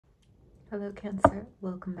Hello Cancer,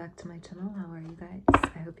 welcome back to my channel. How are you guys?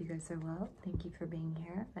 I hope you guys are well. Thank you for being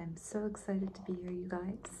here. I'm so excited to be here, you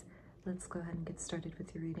guys. Let's go ahead and get started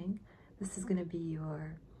with your reading. This is going to be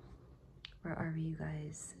your, where are we, you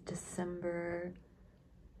guys? December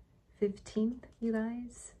 15th, you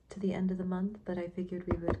guys, to the end of the month, but I figured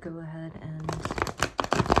we would go ahead and,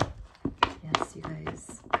 yes, you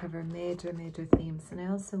guys, cover major themes. And I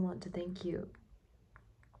also want to thank you.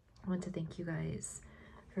 I want to thank you guys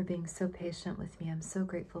for being so patient with me. I'm so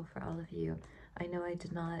grateful for all of you. I know I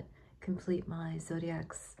did not complete my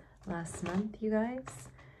zodiacs last month, you guys.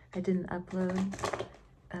 I didn't upload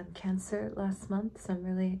Cancer last month, so I'm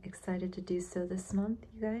really excited to do so this month,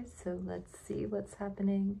 you guys. So let's see what's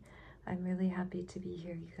happening. I'm really happy to be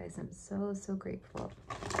here, you guys. I'm so grateful.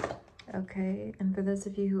 Okay, and for those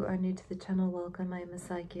of you who are new to the channel, welcome. I am a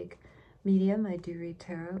psychic medium. I do read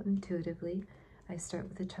tarot intuitively. I start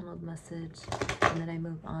with a channeled message, and then I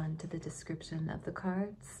move on to the description of the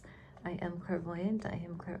cards. I am clairvoyant, I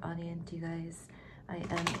am clairaudient, you guys. I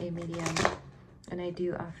am a medium, and I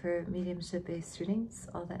do offer mediumship-based readings.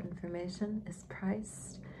 All that information is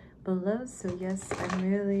priced below, so yes, I'm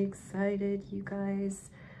really excited, you guys.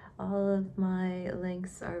 All of my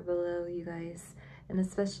links are below, you guys, and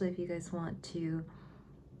especially if you guys want to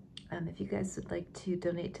if you guys would like to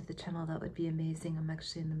donate to the channel, that would be amazing. I'm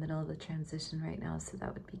actually in the middle of a transition right now, so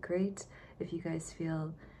that would be great. If you guys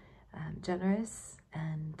feel generous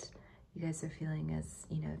and you guys are feeling as,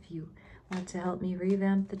 you know, if you want to help me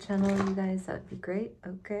revamp the channel, you guys, that would be great.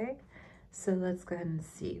 Okay, so let's go ahead and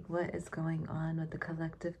see what is going on with the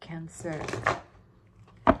collective Cancer.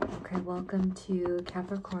 Okay, welcome to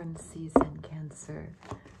Capricorn season, Cancer.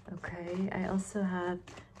 Okay, I also have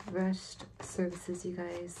rushed services, you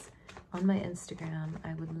guys, on my Instagram.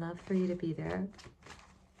 I would love for you to be there.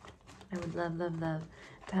 I would love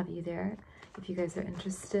to have you there if you guys are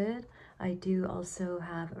interested. I do also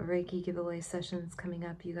have Reiki giveaway sessions coming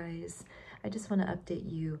up, you guys. I just want to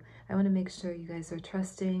update you. I want to make sure you guys are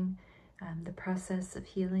trusting the process of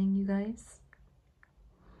healing, you guys.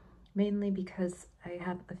 Mainly because I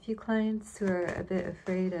have a few clients who are a bit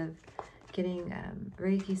afraid of getting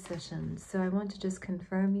Reiki sessions. So I want to just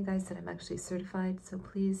confirm, you guys, that I'm actually certified. So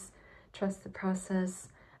please trust the process.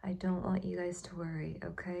 I don't want you guys to worry,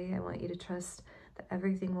 okay? I want you to trust that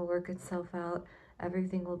everything will work itself out.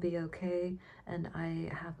 Everything will be okay. And I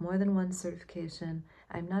have more than one certification.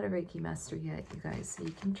 I'm not a Reiki master yet, you guys, so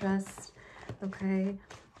you can trust, okay?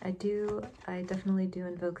 I definitely do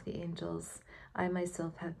invoke the angels. I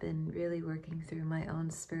myself have been really working through my own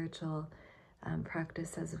spiritual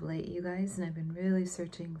practice as of late, you guys, and I've been really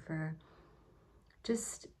searching for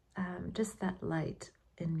just that light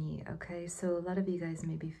in me, okay? So a lot of you guys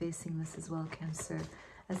may be facing this as well, Cancer.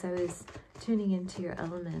 As I was tuning into your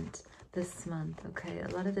element this month, okay,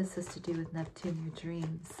 a lot of this has to do with Neptune, your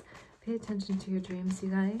dreams. Pay attention to your dreams, you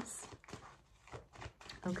guys,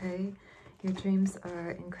 okay? Your dreams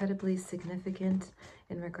are incredibly significant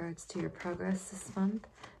in regards to your progress this month.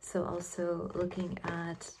 So also looking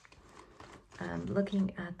at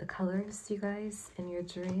the colors, you guys, in your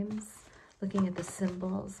dreams, looking at the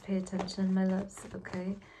symbols. Pay attention, my loves,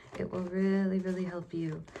 okay? It will really help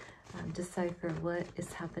you decipher what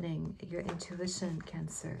is happening. Your intuition,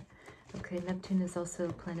 Cancer. Okay, Neptune is also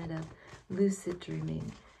a planet of lucid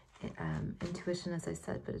dreaming. Intuition, as I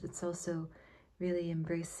said, but it's also really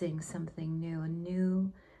embracing something new, a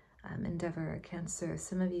new endeavor, Cancer.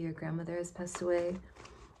 Some of you, your grandmother has passed away,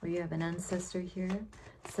 or you have an ancestor here,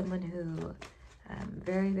 someone who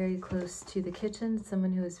very close to the kitchen,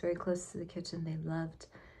 someone who is very close to the kitchen. They loved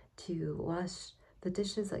to wash the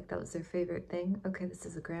dishes, like that was their favorite thing. Okay, this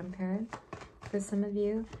is a grandparent. For some of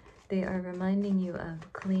you, they are reminding you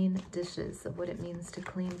of clean dishes, of what it means to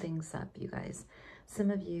clean things up, you guys.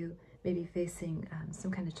 Some of you may be facing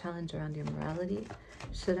some kind of challenge around your morality.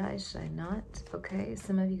 Should I not? Okay,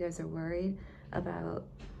 some of you guys are worried about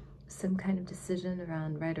some kind of decision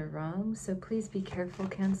around right or wrong. So please be careful,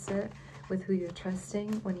 Cancer, with who you're trusting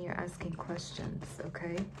when you're asking questions,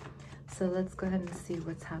 okay? So let's go ahead and see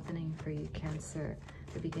what's happening for you, Cancer,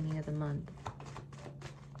 the beginning of the month.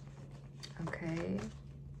 Okay.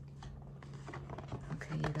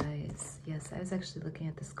 Okay, you guys. Yes, I was actually looking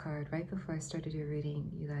at this card right before I started your reading,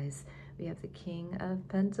 you guys. We have the King of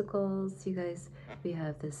Pentacles, you guys. We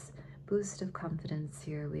have this boost of confidence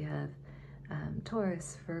here. We have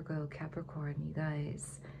Taurus, Virgo, Capricorn, you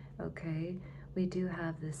guys. Okay, we do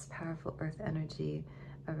have this powerful earth energy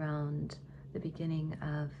around the beginning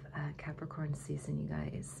of Capricorn season, you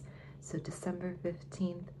guys. So December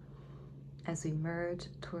 15th, as we merge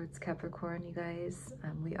towards Capricorn, you guys,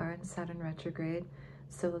 we are in Saturn retrograde.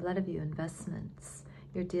 So a lot of you, investments,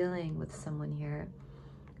 You're dealing with someone here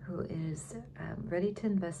who is ready to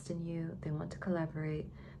invest in you. They want to collaborate.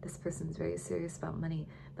 This person's very serious about money.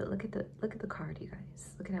 But look at the card, you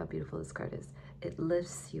guys. Look at how beautiful this card is. It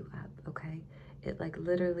lifts you up, okay? It like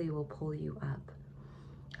literally will pull you up.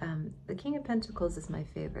 The King of Pentacles is my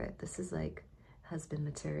favorite. This is like husband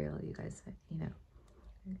material, you guys, you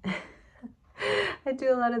know. I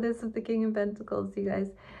do a lot of this with the King of Pentacles, you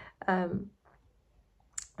guys.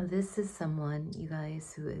 This is someone, you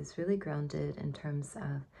guys, who is really grounded in terms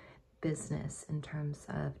of business, in terms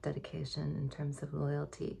of dedication, in terms of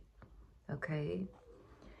loyalty, okay?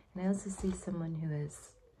 And I also see someone who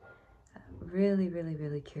is really, really,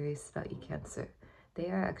 really curious about you, Cancer. They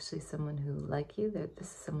are actually someone who like you. This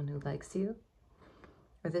is someone who likes you.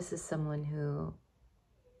 Or this is someone who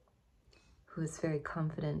is very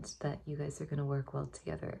confident that you guys are going to work well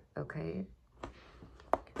together, okay?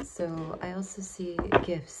 So I also see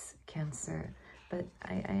gifts, Cancer, but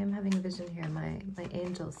I am having a vision here. My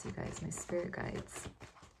angels, you guys, my spirit guides,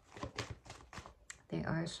 they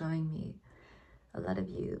are showing me a lot of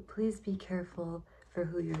you. Please be careful for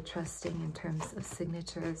who you're trusting in terms of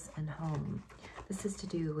signatures and home. This is to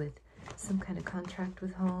do with some kind of contract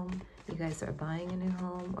with home. You guys are buying a new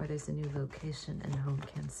home, or there's a new location and home,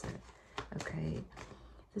 Cancer, okay?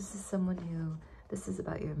 This is someone who, this is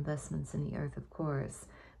about your investments in the earth, of course,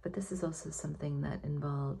 but this is also something that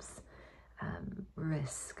involves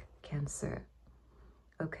risk, Cancer.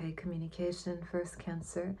 Okay, communication first,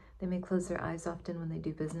 Cancer. They may close their eyes often when they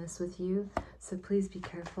do business with you, so please be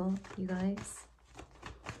careful, you guys.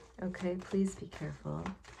 Okay, please be careful.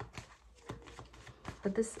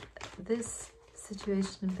 But this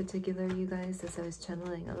situation in particular, you guys, as I was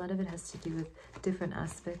channeling, a lot of it has to do with different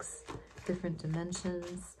aspects, different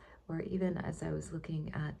dimensions, or even as I was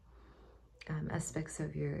looking at aspects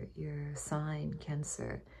of your sign,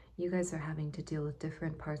 Cancer, you guys are having to deal with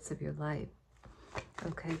different parts of your life.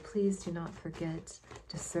 Okay, please do not forget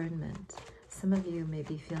discernment. Some of you may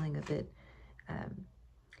be feeling a bit,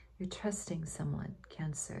 you're trusting someone,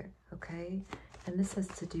 Cancer, okay? And this has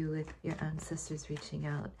to do with your ancestors reaching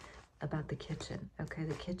out about the kitchen, okay?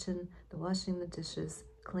 The kitchen, the washing the dishes,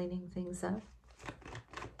 cleaning things up,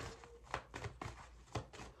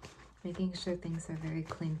 making sure things are very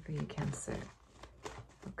clean for you, Cancer,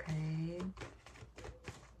 okay?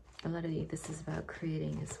 A lot of you, this is about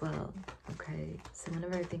creating as well, okay? So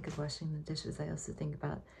whenever I think of washing the dishes, I also think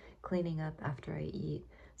about cleaning up after I eat.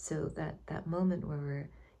 So that moment where we're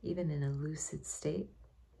even in a lucid state,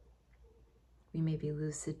 we may be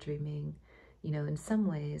lucid dreaming. You know, in some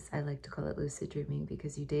ways, I like to call it lucid dreaming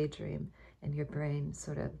because you daydream and your brain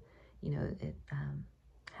sort of, you know, it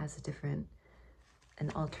has a different,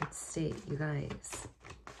 an altered state, you guys,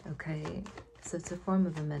 okay? So it's a form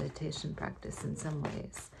of a meditation practice in some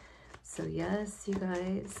ways. So yes, you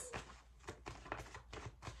guys.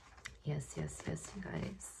 Yes, yes, yes, you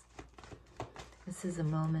guys. This is a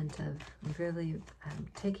moment of really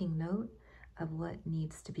taking note of what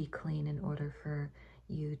needs to be clean in order for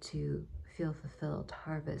you to feel fulfilled,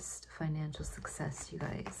 harvest financial success, you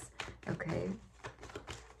guys, okay?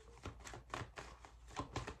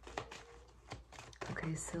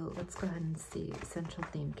 Okay, so let's go ahead and see central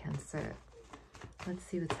theme, Cancer. Let's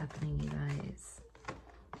see what's happening, you guys.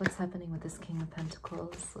 What's happening with this King of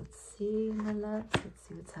Pentacles? Let's see, my loves. Let's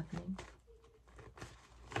see what's happening.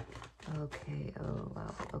 Okay, oh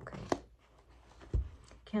wow, okay.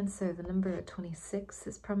 Cancer, the number 26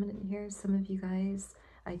 is prominent here. Some of you guys,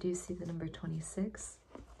 I do see the number 26.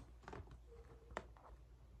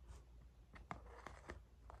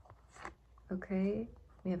 Okay,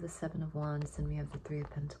 we have the 7 of Wands and we have the 3 of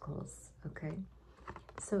Pentacles, okay?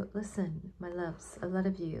 So listen, my loves, a lot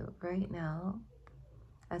of you right now,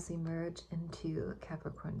 as we merge into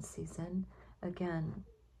Capricorn season, again,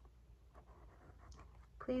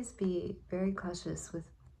 please be very cautious with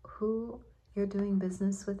who you're doing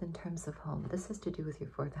business with in terms of home. This has to do with your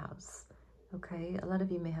 4th house, okay? A lot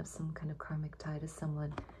of you may have some kind of karmic tie to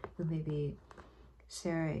someone who may be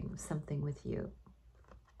sharing something with you.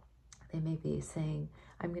 They may be saying,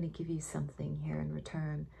 I'm going to give you something here in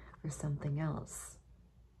return for something else,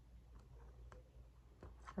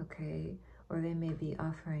 okay? Or they may be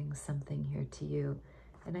offering something here to you.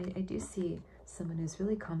 And I do see someone who's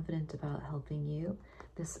really confident about helping you,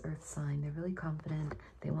 this earth sign. They're really confident.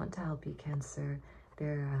 They want to help you, Cancer.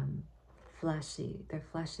 They're flashy. They're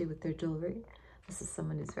flashy with their jewelry. This is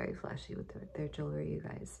someone who's very flashy with their jewelry, you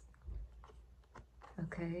guys.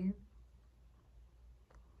 Okay?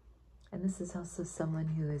 And this is also someone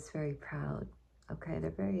who is very proud. Okay?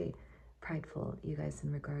 They're very prideful, you guys,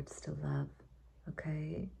 in regards to love.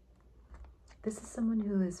 Okay? This is someone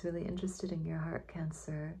who is really interested in your heart,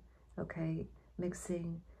 Cancer, okay?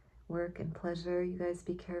 Mixing work and pleasure. You guys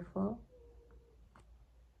be careful.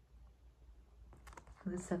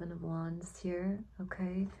 The Seven of Wands here,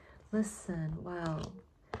 okay? Listen, wow.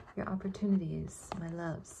 Your opportunities, my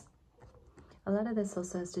loves. A lot of this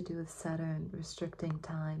also has to do with Saturn restricting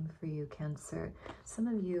time for you, Cancer. Some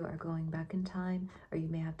of you are going back in time, or you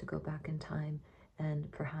may have to go back in time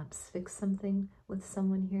and perhaps fix something with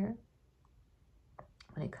someone here.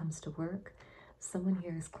 When it comes to work, someone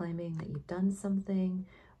here is claiming that you've done something,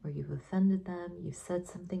 or you've offended them, you said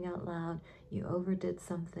something out loud, you overdid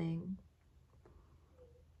something.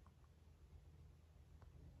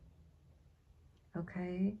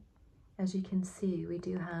 Okay, as you can see, we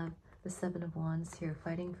do have the Seven of Wands here,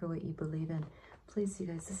 fighting for what you believe in. Please, you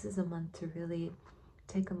guys, this is a month to really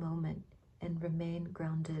take a moment and remain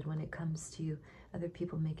grounded when it comes to other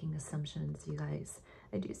people making assumptions, you guys.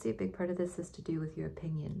 I do see a big part of this has to do with your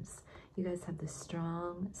opinions. You guys have this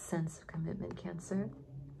strong sense of commitment, Cancer.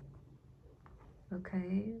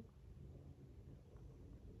 Okay.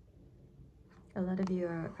 A lot of you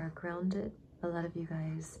are grounded. A lot of you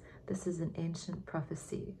guys, this is an ancient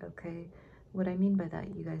prophecy, okay? What I mean by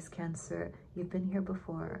that, you guys, Cancer, you've been here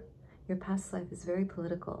before. Your past life is very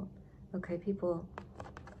political, okay? People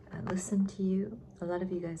listen to you. A lot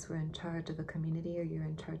of you guys were in charge of a community, or you're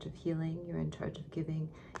in charge of healing, you're in charge of giving,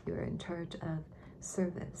 you're in charge of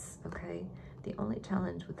service, okay? The only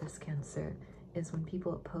challenge with this, Cancer, is when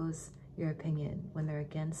people oppose your opinion, when they're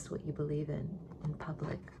against what you believe in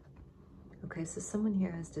public. Okay, so someone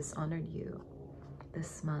here has dishonored you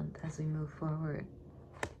this month as we move forward.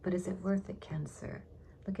 But is it worth it, Cancer?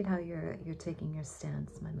 Look at how you're taking your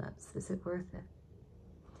stance, my loves. Is it worth it?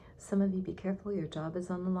 Some of you, be careful, your job is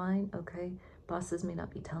on the line, okay? Bosses may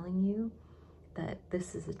not be telling you that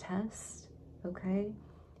this is a test, okay?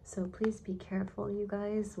 So please be careful, you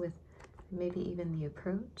guys, with maybe even the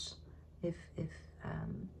approach. If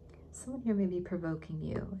someone here may be provoking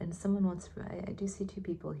you, and someone wants, I do see two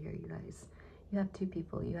people here, you guys. You have two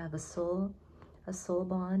people. You have a soul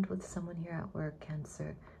bond with someone here at work,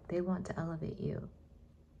 Cancer. They want to elevate you.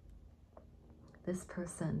 This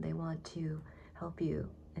person, they want to help you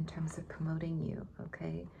in terms of promoting you,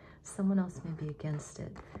 okay? Someone else may be against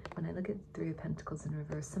it. When I look at Three of Pentacles in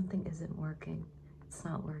reverse, something isn't working. It's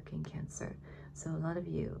not working, Cancer. So a lot of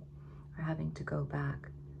you are having to go back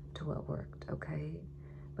to what worked, okay?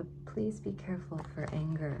 But please be careful for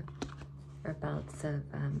anger or bouts of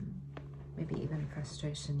maybe even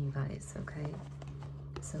frustration, you guys, okay?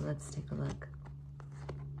 So let's take a look.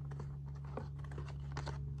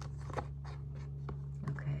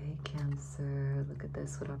 Okay, Cancer, look at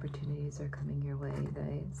this. What opportunities are coming your way,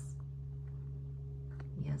 guys?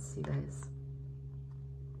 Yes, you guys.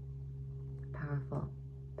 Powerful.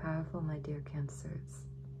 Powerful, my dear Cancers.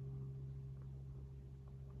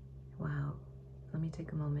 Wow. Let me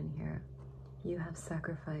take a moment here. You have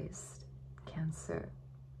sacrificed, Cancer.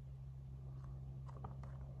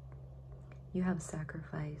 You have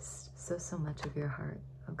sacrificed so much of your heart,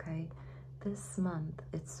 okay? This month,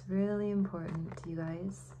 it's really important, you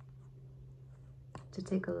guys, to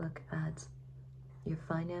take a look at your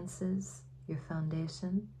finances, your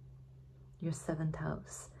foundation, your 7th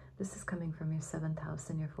house. This is coming from your 7th house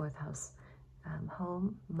and your 4th house.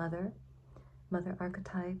 Home, mother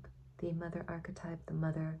archetype, the mother archetype, the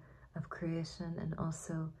mother of creation, and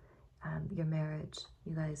also your marriage,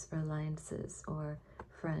 you guys, or alliances or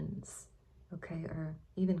friends, okay, or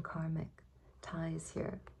even karmic ties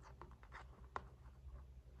here.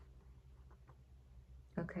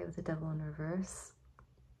 Okay, with the Devil in reverse.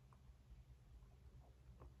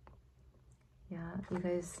 Yeah, you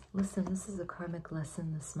guys, listen, this is a karmic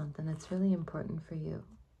lesson this month, and it's really important for you.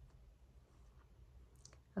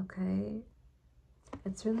 Okay?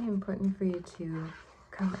 It's really important for you to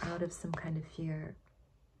come out of some kind of fear,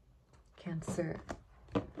 Cancer.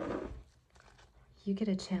 You get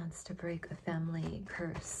a chance to break a family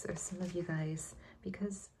curse, or some of you guys,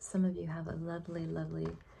 because some of you have a lovely, lovely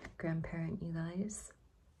grandparent, you guys.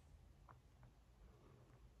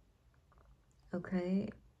 Okay?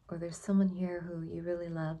 Or there's someone here who you really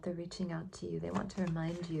love. They're reaching out to you. They want to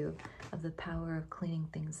remind you of the power of cleaning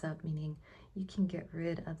things up, meaning you can get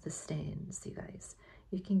rid of the stains, you guys.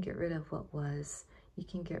 You can get rid of what was. You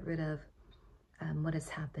can get rid of what has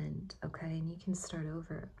happened, okay? And you can start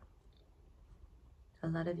over. A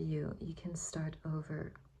lot of you, you can start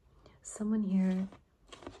over. Someone here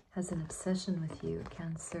has an obsession with you,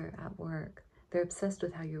 Cancer, at work. They're obsessed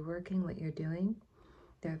with how you're working, what you're doing.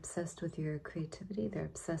 They're obsessed with your creativity. They're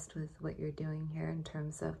obsessed with what you're doing here in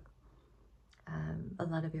terms of a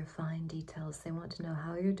lot of your fine details. They want to know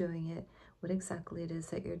how you're doing it, what exactly it is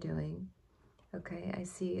that you're doing. Okay, I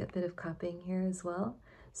see a bit of cupping here as well.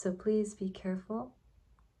 So please be careful.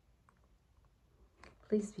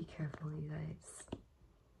 Please be careful, you guys.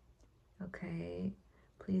 Okay,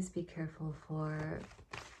 please be careful for,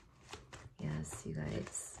 yes, you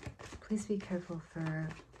guys, please be careful for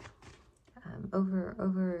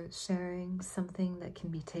oversharing something that can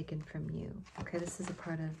be taken from you. Okay, this is a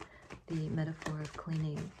part of the metaphor of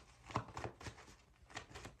cleaning,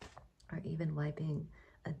 or even wiping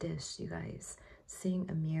a dish, you guys. Seeing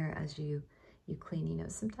a mirror as you clean. You know,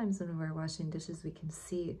 sometimes when we're washing dishes, we can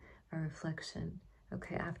see a reflection,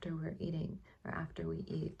 okay, after we're eating or after we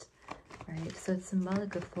eat, right? So it's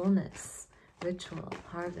symbolic of fullness, ritual,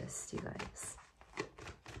 harvest, you guys.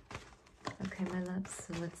 Okay, my loves,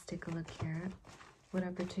 so let's take a look here. What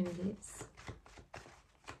opportunities?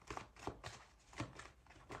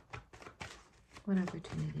 What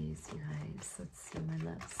opportunities, you guys? Let's see, my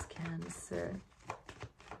loves. Cancer.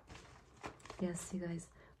 Yes, you guys.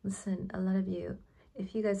 Listen, a lot of you,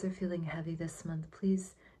 if you guys are feeling heavy this month,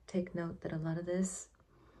 please take note that a lot of this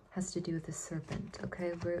has to do with the serpent,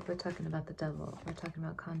 okay? We're talking about the devil. We're talking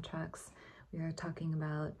about contracts. We are talking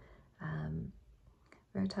about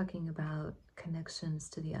connections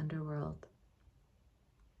to the underworld.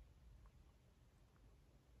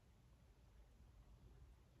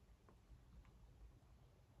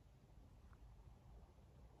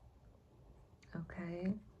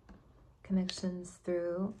 Okay? Connections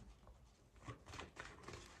through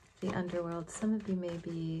the underworld. Some of you may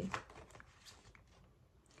be,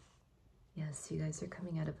 yes, you guys are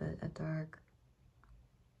coming out of a dark,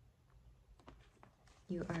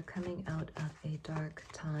 you are coming out of a dark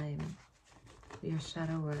time, your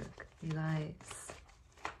shadow work, you guys.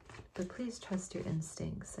 But please trust your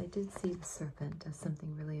instincts. I did see the serpent as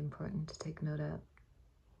something really important to take note of.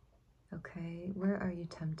 Okay, where are you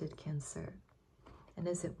tempted, Cancer? And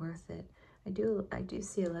is it worth it? I do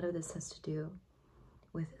see a lot of this has to do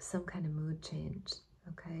with some kind of mood change.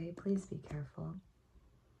 Okay, please be careful.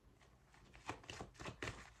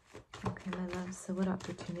 Okay, my love, so what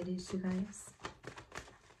opportunities, you guys?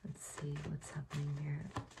 Let's see what's happening here.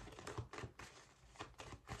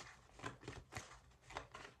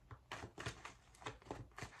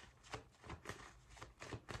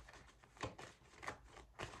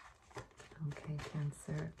 Okay,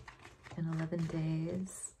 Cancer. In 11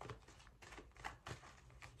 days,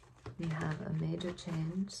 we have a major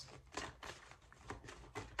change.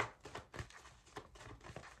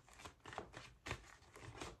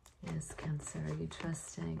 Yes, Cancer, are you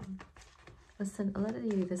trusting? Listen, a lot of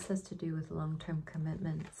you, this has to do with long-term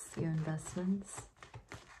commitments, your investments.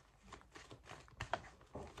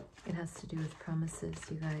 It has to do with promises,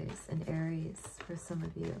 you guys, and Aries for some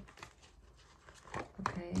of you.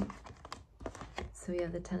 Okay? So we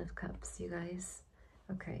have the 10 of Cups, you guys.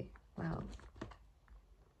 Okay, wow.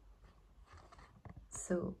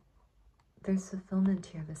 So there's fulfillment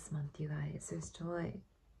here this month, you guys. There's joy.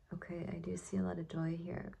 Okay, I do see a lot of joy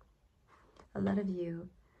here. A lot of you,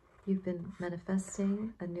 you've been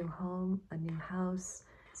manifesting a new home, a new house,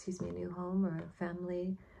 excuse me, a new home or a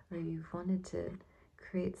family, or you've wanted to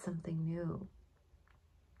create something new.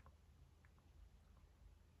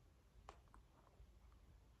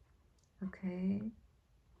 Okay.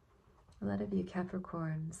 A lot of you,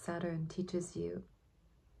 Capricorn, Saturn teaches you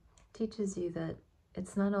that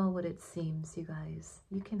it's not all what it seems, you guys.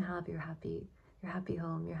 You can have your happy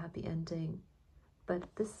home, your happy ending, but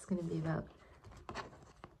this is going to be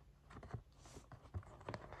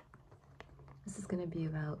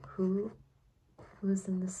about, who's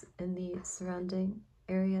in the surrounding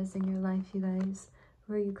areas in your life, you guys.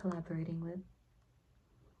 Who are you collaborating with?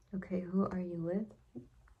 Okay, who are you with?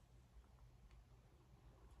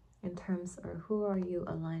 In terms, or who are you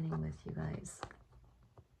aligning with, you guys?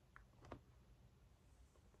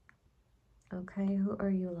 Okay, who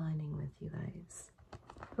are you aligning with, you guys?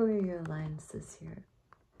 Who are your alliances here?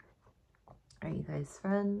 Are you guys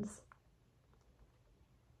friends?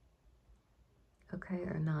 Okay,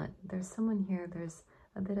 or not? There's someone here, there's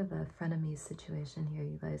a bit of a frenemy situation here,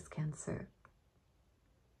 you guys, Cancer.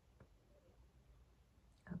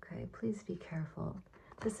 Okay, please be careful.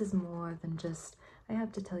 This is more than just, I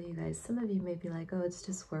have to tell you guys, some of you may be like, oh, it's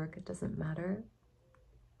just work, it doesn't matter.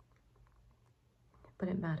 But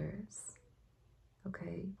it matters.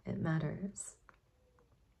 Okay, it matters.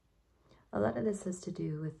 A lot of this has to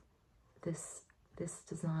do with this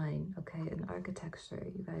design, okay, and architecture,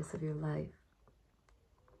 you guys, of your life.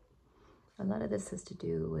 A lot of this has to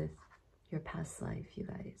do with your past life, you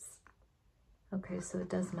guys. Okay, so it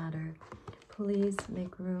does matter. Please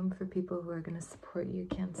make room for people who are going to support you,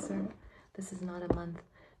 Cancer. This is not a month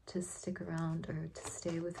to stick around or to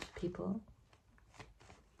stay with people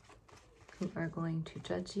who are going to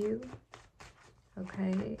judge you,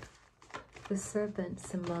 okay? The serpent,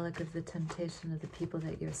 symbolic of the temptation of the people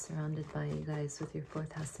that you're surrounded by, you guys, with your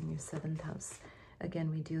 4th house and your 7th house.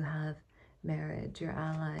 Again, we do have marriage, your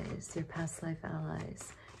allies, your past life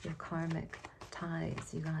allies, your karmic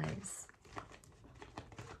ties, you guys.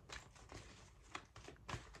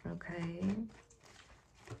 Okay?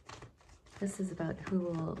 This is about who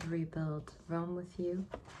will rebuild Rome with you,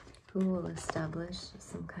 who will establish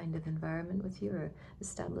some kind of environment with you, or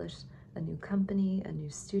establish a new company, a new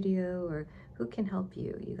studio, or who can help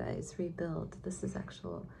you, you guys, rebuild. This is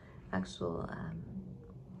actual, look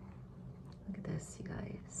at this, you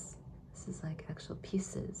guys. This is like actual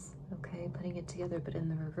pieces, okay? Putting it together, but in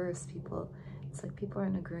the reverse, people, it's like people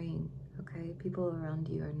aren't agreeing, okay? People around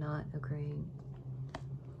you are not agreeing.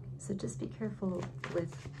 So just be careful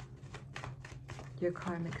with your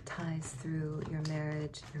karmic ties through your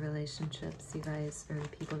marriage, your relationships, you guys, or the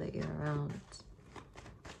people that you're around.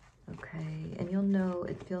 Okay, and you'll know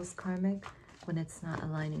it feels karmic when it's not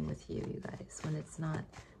aligning with you, you guys, when it's not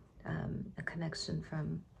a connection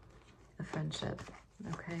from a friendship,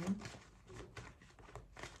 okay?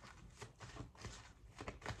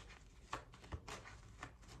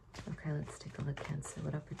 Okay, let's take a look, Cancer.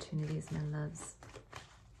 What opportunities, my loves?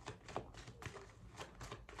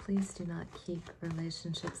 Please do not keep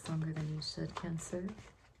relationships longer than you should, Cancer.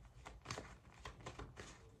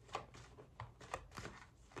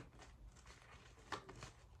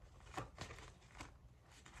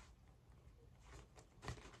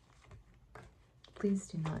 Please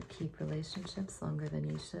do not keep relationships longer than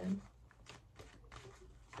you should.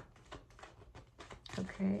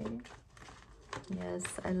 Okay. Yes,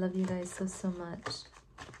 I love you guys so, so much.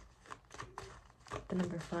 The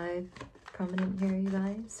number 5, prominent here, you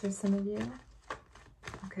guys, for some of you.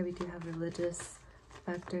 Okay, we do have religious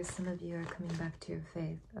factors. Some of you are coming back to your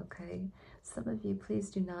faith, okay? Some of you,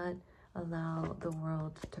 please do not allow the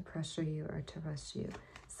world to pressure you or to rush you.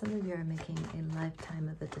 Some of you are making a lifetime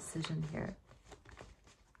of a decision here.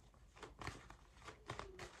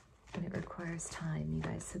 And it requires time, you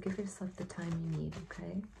guys. So give yourself the time you need,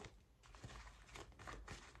 okay?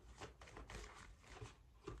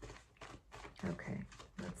 Okay,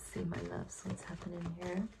 let's see, my loves, what's happening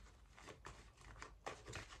here.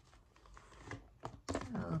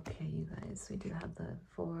 Okay, you guys, we do have the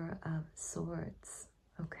 4 of Swords.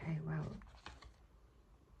 Okay, wow.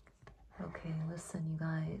 Okay, listen, you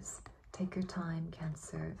guys. Take your time,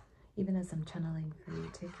 Cancer. Even as I'm channeling for you,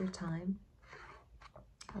 take your time.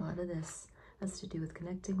 A lot of this has to do with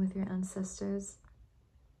connecting with your ancestors.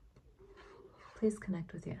 Please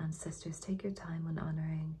connect with your ancestors. Take your time when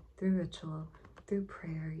honoring through ritual, through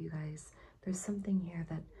prayer, you guys. There's something here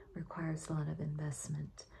that requires a lot of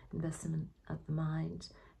investment. Investment of the mind,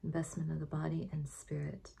 investment of the body and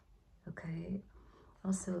spirit. Okay?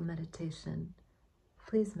 Also meditation.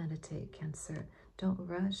 Please meditate, Cancer. Don't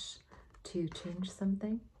rush to change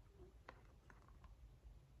something.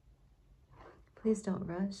 Please don't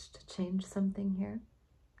rush to change something here.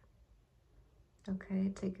 Okay,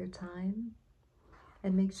 take your time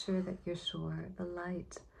and make sure that you're sure. The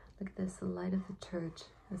light, look at this, the light of the church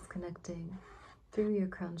is connecting through your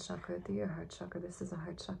crown chakra, through your heart chakra. This is a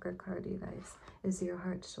heart chakra card, you guys. Is your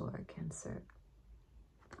heart sure, Cancer?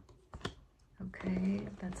 Okay,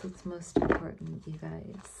 that's what's most important, you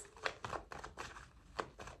guys.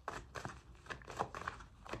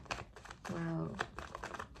 Wow.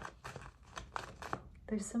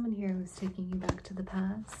 There's someone here who's taking you back to the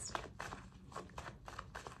past.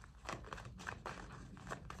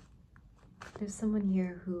 There's someone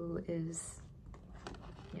here who is,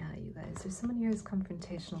 yeah, you guys, there's someone here who's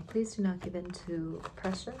confrontational. Please do not give in to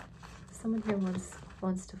pressure. Someone here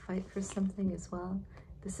wants to fight for something as well.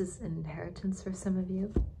 This is an inheritance for some of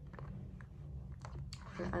you.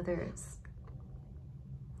 For others,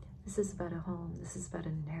 this is about a home. This is about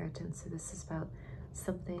an inheritance. So this is about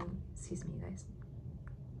something, excuse me, you guys.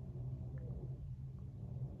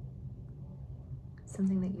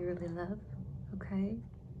 Something that you really love, okay?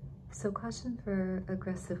 So caution for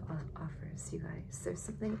aggressive offers, you guys. There's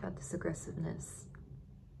something about this aggressiveness.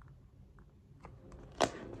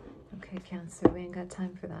 Okay, Cancer, we ain't got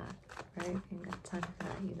time for that, right? We ain't got time for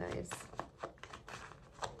that, you guys.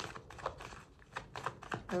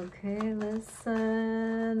 Okay,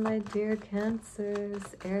 listen, my dear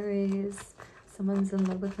Cancers, Aries. Someone's in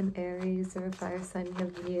love with an Aries or a fire sign. You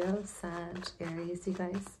have Leo, Sag, Aries, you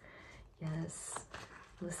guys. Yes.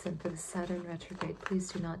 Listen, for the Saturn retrograde, please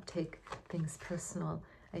do not take things personal.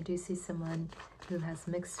 I do see someone who has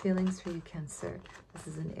mixed feelings for you, Cancer. This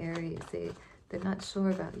is an Aries. They're not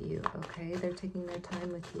sure about you, okay? They're taking their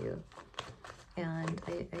time with you. And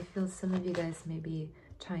I feel some of you guys may be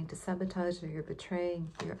trying to sabotage, or you're betraying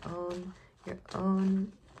your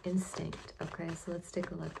own instinct, okay? So let's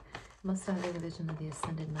take a look. I'm also having a vision of the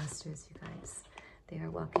Ascended Masters, you guys. They are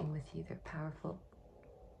walking with you. They're powerful.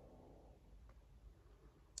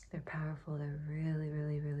 They're powerful. They're really,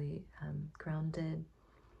 really, really grounded.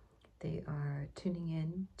 They are tuning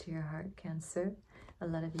in to your heart, Cancer. A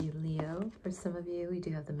lot of you, Leo. For some of you, we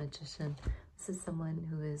do have the Magician. This is someone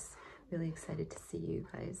who is really excited to see you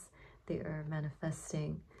guys. They are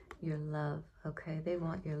manifesting your love, okay? They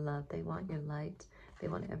want your love. They want your light. They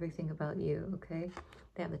want everything about you, okay?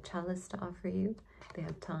 They have a chalice to offer you. They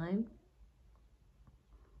have time.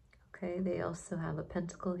 Okay, they also have a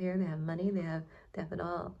pentacle here. They have money. They have it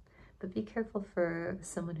all. But be careful for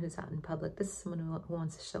someone who's out in public. This is someone who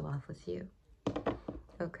wants to show off with you.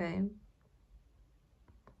 Okay?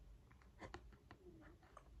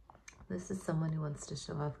 This is someone who wants to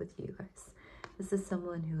show off with you guys. This is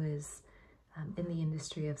someone who is in the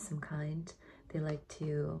industry of some kind. They like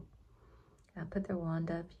to put their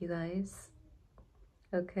wand up, you guys.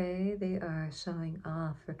 Okay, they are showing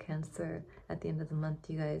off for Cancer at the end of the month,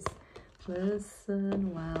 you guys.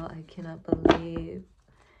 Listen, wow, I cannot believe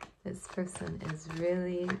this person is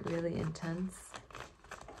really, really intense.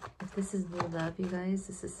 If this is new love, you guys,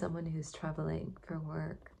 this is someone who's traveling for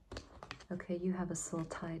work. Okay, you have a soul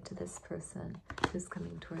tied to this person who's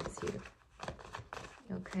coming towards you.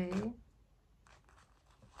 Okay?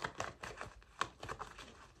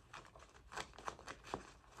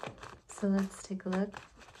 So let's take a look.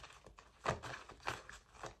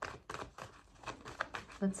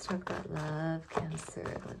 Let's talk about love,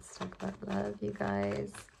 Cancer. Let's talk about love, you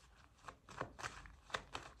guys.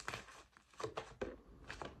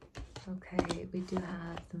 Okay, we do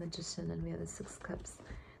have the Magician and we have the Six of Cups.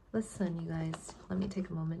 Listen, you guys, let me take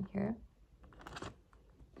a moment here.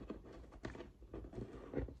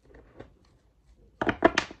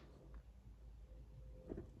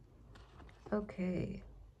 Okay.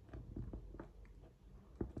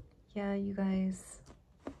 Yeah, you guys,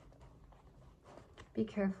 be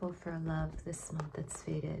careful for love this month that's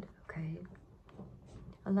faded, okay?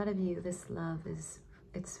 A lot of you, this love is,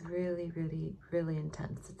 it's really, really, really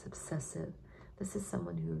intense. It's obsessive. This is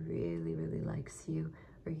someone who really, really likes you,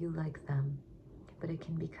 or you like them. But it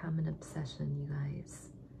can become an obsession, you guys,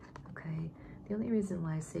 okay? The only reason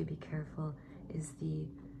why I say be careful is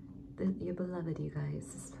your beloved, you guys.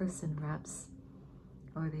 This person wraps,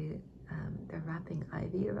 or they're wrapping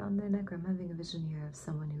ivy around their neck. Or I'm having a vision here of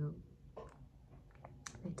someone who,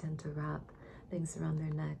 they tend to wrap things around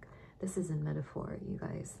their neck. This is in metaphor, you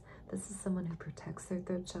guys. This is someone who protects their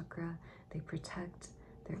third chakra. They protect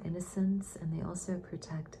their innocence, and they also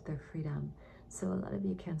protect their freedom. So a lot of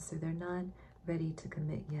you, Cancer, they're not ready to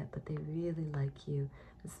commit yet, but they really like you.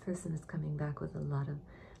 This person is coming back with a lot of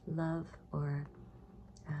love, or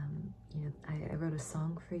you know, I wrote a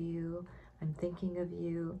song for you. I'm thinking of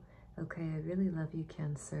you. Okay, I really love you,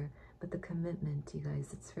 Cancer. But the commitment, you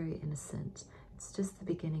guys, it's very innocent. It's just the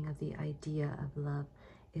beginning of the idea of love.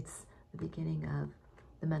 It's the beginning of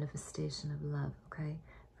the manifestation of love, okay?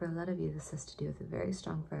 For a lot of you, this has to do with a very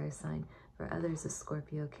strong fire sign. For others, a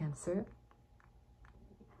Scorpio, Cancer.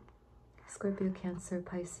 Scorpio, Cancer,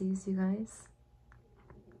 Pisces, you guys.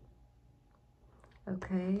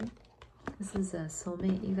 Okay. This is a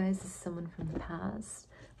soulmate, you guys. This is someone from the past.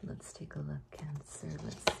 Let's take a look, Cancer.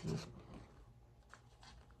 Let's see.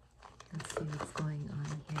 Let's see what's going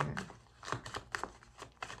on here.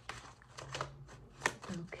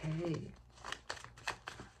 Okay.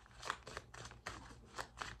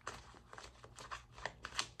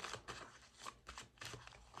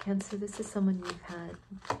 Cancer, this is someone you've had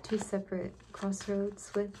two separate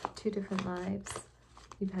crossroads with, two different lives.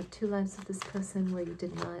 You've had two lives with this person where you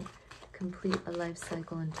did not complete a life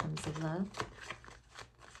cycle in terms of love.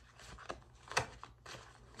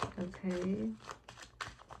 Okay.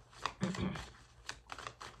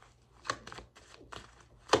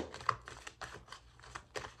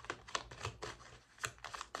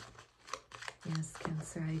 Yes,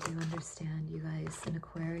 Cancer, I do understand, you guys. In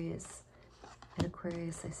Aquarius,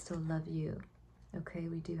 I still love you. Okay,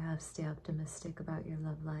 we do have stay optimistic about your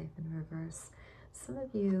love life in reverse. Some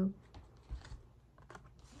of you,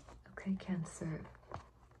 okay, Cancer,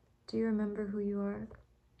 do you remember who you are,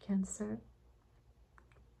 Cancer?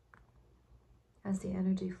 As the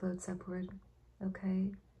energy floats upward, okay,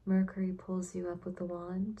 Mercury pulls you up with the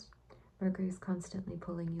wand. Mercury is constantly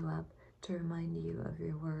pulling you up to remind you of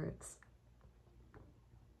your words.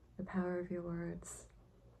 The power of your words,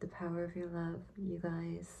 the power of your love, you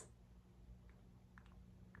guys.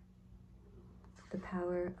 the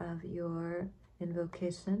power of your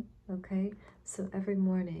invocation, okay? So every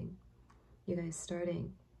morning, you guys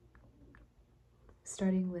starting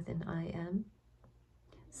with an I am,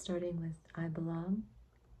 starting with I belong,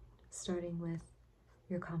 starting with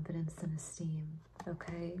your confidence and esteem,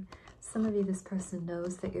 okay? Some of you, this person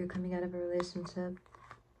knows that you're coming out of a relationship.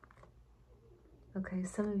 Okay,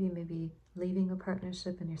 some of you may be leaving a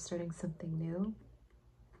partnership and you're starting something new,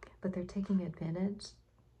 but they're taking advantage.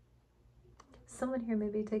 Someone here may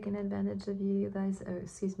be taking advantage of you, you guys, or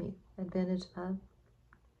excuse me, advantage of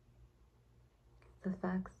the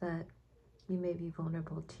fact that you may be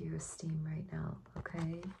vulnerable to your esteem right now,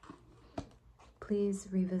 okay? Please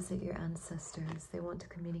revisit your ancestors. They want to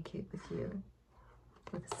communicate with you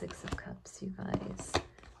with the Six of Cups, you guys.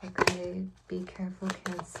 Okay, be careful,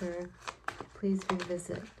 Cancer. Please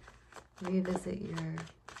revisit your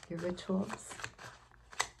rituals.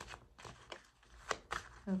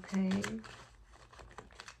 Okay.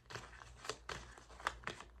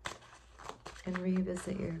 And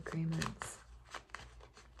revisit your agreements.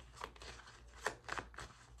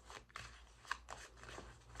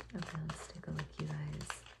 Okay, let's take a look, you guys.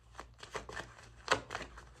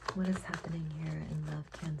 What is happening here in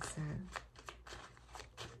love, Cancer?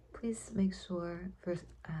 Please make sure for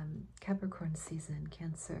Capricorn season,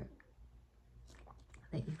 Cancer,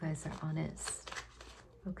 that you guys are honest,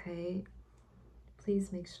 okay?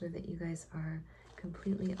 Please make sure that you guys are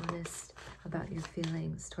completely honest about your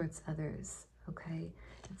feelings towards others, okay?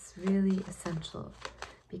 It's really essential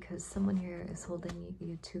because someone here is holding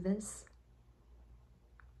you to this,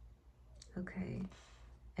 okay?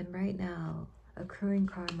 And right now, accruing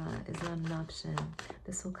karma is not an option.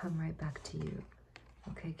 This will come right back to you,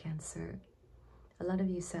 okay, Cancer? A lot of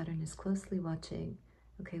you, Saturn is closely watching,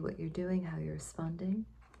 okay, what you're doing, how you're responding,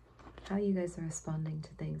 how you guys are responding to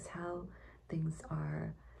things, how things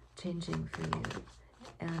are changing for you.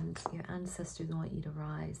 And your ancestors want you to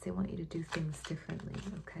rise. They want you to do things differently,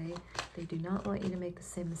 okay? They do not want you to make the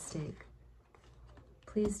same mistake.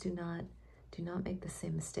 Please do not make the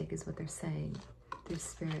same mistake is what they're saying through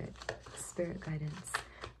spirit guidance.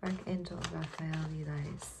 Archangel Raphael, you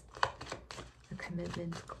guys. A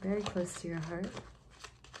commitment very close to your heart.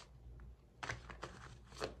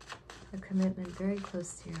 A commitment very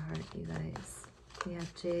close to your heart, you guys. We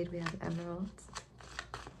have jade, we have emeralds.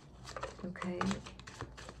 Okay.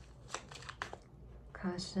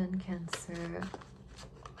 Caution, Cancer.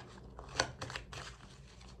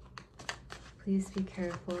 Please be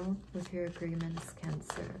careful with your agreements,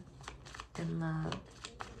 Cancer, and love.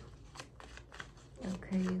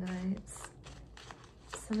 Okay, you guys.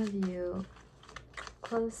 Some of you,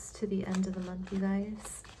 close to the end of the month, you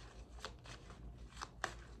guys,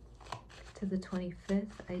 to the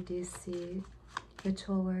 25th, I do see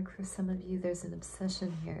ritual work for some of you. There's an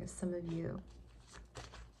obsession here, some of you.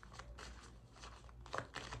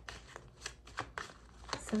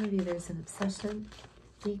 Some of you, there's an obsession.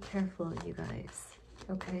 Be careful, you guys,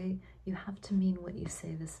 okay? You have to mean what you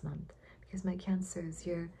say this month, because my Cancers,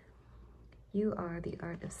 you are the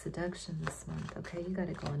art of seduction this month, okay? You got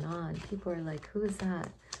it going on. People are like, who is that?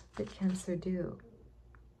 What did Cancer do?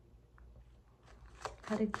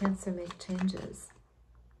 How did Cancer make changes?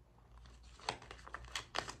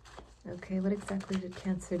 Okay, what exactly did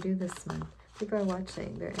Cancer do this month? People are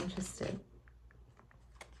watching, they're interested.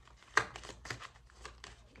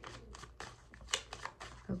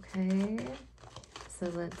 Okay, so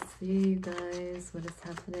let's see, you guys, what is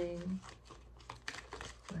happening.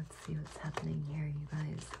 Let's see what's happening here, you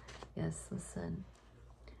guys. Yes, listen,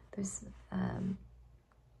 there's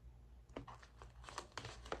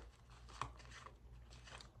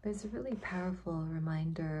a really powerful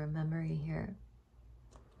reminder, memory here.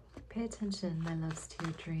 Pay attention, my loves, to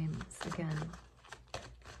your dreams. Again,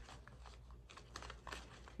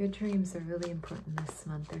 your dreams are really important this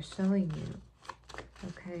month. They're showing you,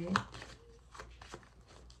 okay?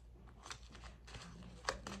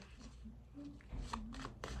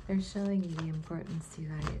 They're showing you the importance, you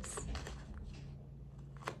guys,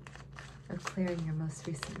 of clearing your most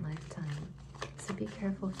recent lifetime. So be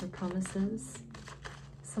careful for promises.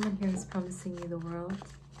 Someone here is promising you the world.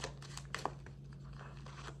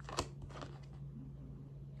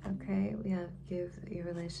 Okay, we have give your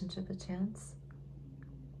relationship a chance.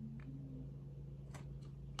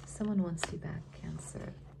 Someone wants you back,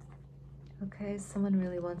 Cancer. Okay, someone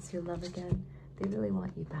really wants your love again. They really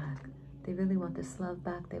want you back. They really want this love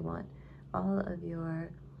back. They want all of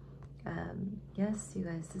your, yes, you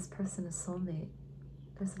guys, this person is soulmate.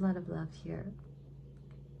 There's a lot of love here.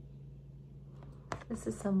 This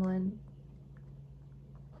is someone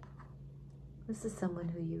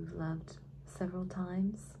who you've loved several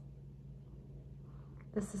times.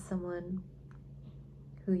 This is someone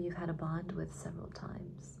who you've had a bond with several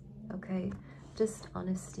times, okay? Just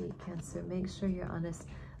honesty, Cancer. Make sure you're honest.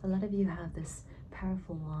 A lot of you have this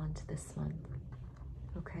powerful wand this month,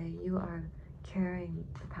 okay? You are carrying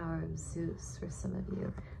the power of Zeus for some of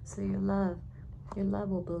you. So your love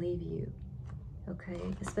will believe you, okay?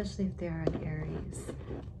 Especially if they are an Aries.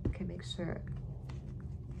 Okay, make sure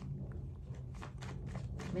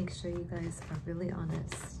you guys are really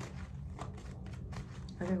honest.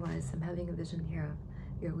 Otherwise, I'm having a vision here of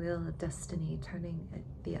your wheel of destiny turning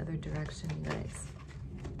the other direction, you guys.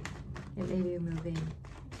 It may be moving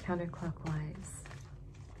counterclockwise.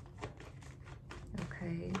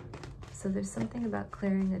 Okay, so there's something about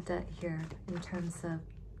clearing a debt here in terms of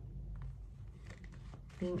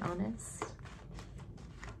being honest.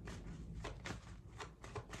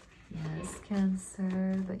 Yes,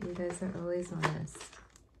 Cancer, but you guys are always honest.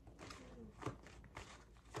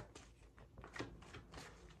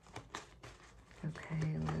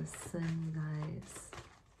 Okay, listen, you guys.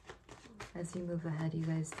 As you move ahead, you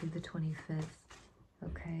guys, through the 25th,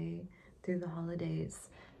 okay, through the holidays,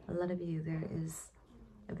 a lot of you, there is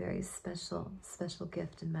a very special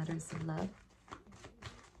gift in matters of love.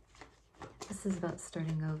 This is about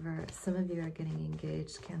starting over. Some of you are getting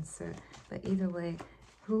engaged, Cancer, but either way,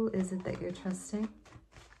 who is it that you're trusting?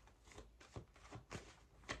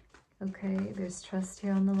 Okay, there's trust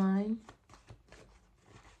here on the line.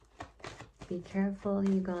 Be careful,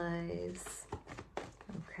 you guys.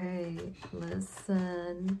 Okay,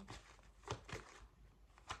 listen.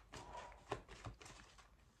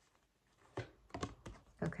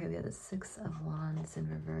 Okay, we have the 6 of Wands in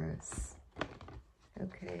reverse.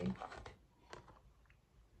 Okay.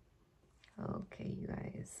 Okay, you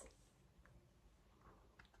guys.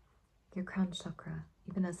 Your crown chakra,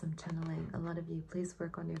 even as I'm channeling, a lot of you, please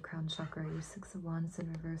work on your crown chakra. Your 6 of Wands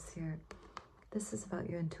in reverse here. This is about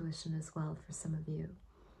your intuition as well for some of you.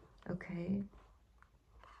 Okay?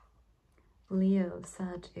 Leo,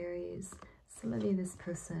 Sag, Aries. Some of you, this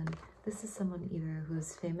is someone either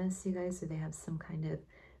who's famous, you guys, or they have some kind of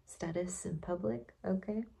status in public,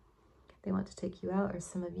 okay? They want to take you out, or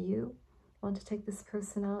some of you want to take this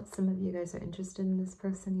person out. Some of you guys are interested in this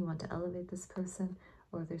person. You want to elevate this person,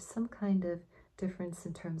 or there's some kind of difference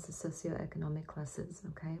in terms of socioeconomic classes,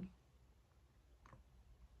 okay?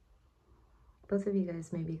 Both of you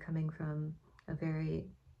guys may be coming from a very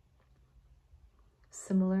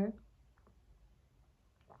similar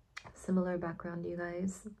background, you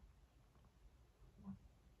guys.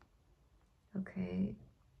 Okay,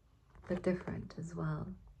 but different as well.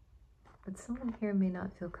 But someone here may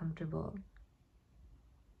not feel comfortable,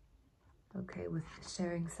 okay, with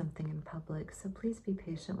sharing something in public. So please be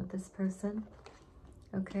patient with this person.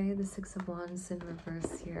 Okay, the 6 of Wands in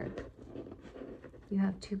reverse here. You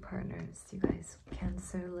have 2 partners, you guys.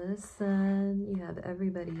 Cancer, listen. You have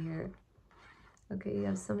everybody here. Okay, you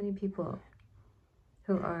have so many people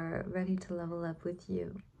who are ready to level up with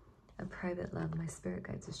you. A private love. My spirit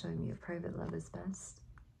guides are showing me a private love is best.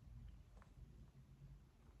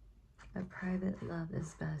 A private love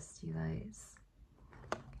is best, you guys.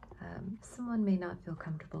 Someone may not feel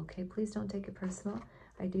comfortable, okay? Please don't take it personal.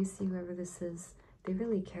 I do see whoever this is, they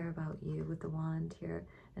really care about you with the wand here,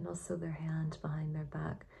 and also their hand behind their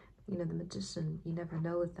back. You know, the Magician, you never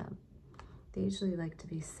know with them. They usually like to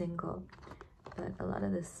be single, but a lot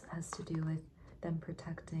of this has to do with them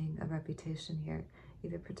protecting a reputation here,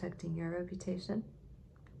 either protecting your reputation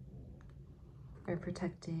or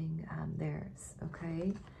protecting theirs,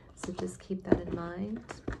 okay? So just keep that in mind.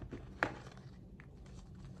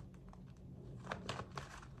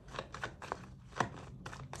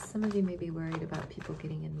 Some of you may be worried about people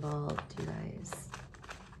getting involved, you guys.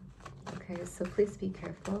 Okay, so please be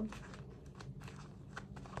careful.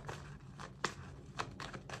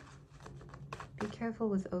 Be careful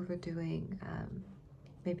with overdoing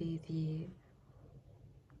maybe the...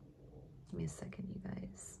 Give me a second, you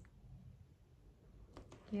guys.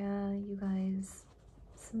 Yeah, you guys,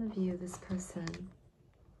 some of you, this person,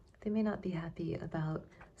 they may not be happy about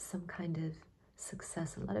some kind of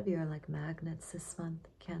success. A lot of you are like magnets this month,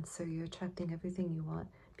 Cancer. You're attracting everything you want.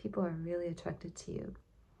 People are really attracted to you.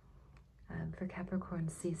 For Capricorn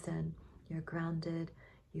season, you're grounded,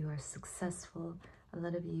 you are successful. A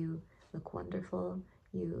lot of you look wonderful.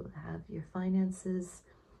 You have your finances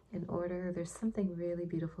in order. There's something really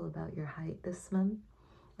beautiful about your height this month,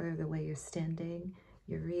 or the way you're standing.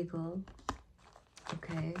 You're regal,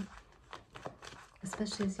 okay?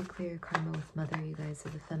 Especially as you clear your karma with Mother, you guys, are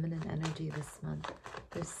the feminine energy this month.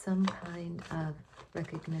 There's some kind of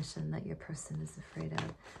recognition that your person is afraid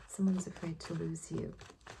of. Someone's afraid to lose you,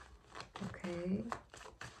 okay?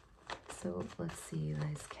 So let's see, you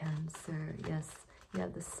guys, Cancer. Yes, you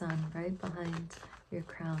have the sun right behind your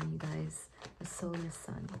crown, you guys. The solar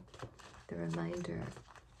sun. The reminder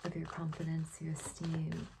of your confidence, your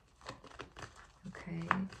esteem. Okay.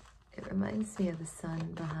 It reminds me of the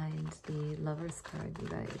sun behind the Lover's card, you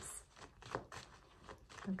guys.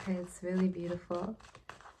 Okay, it's really beautiful.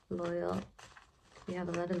 Loyal. We have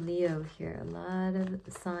a lot of Leo here. A lot of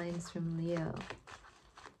signs from Leo.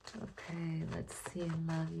 Okay, let's see in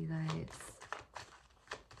love, you guys.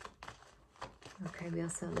 Okay, we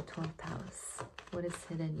also have the 12th house. What is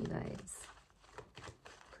hidden, you guys?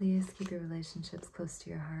 Please keep your relationships close to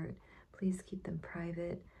your heart. Please keep them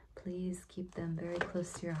private. Please keep them very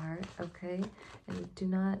close to your heart, okay? And do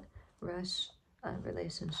not rush a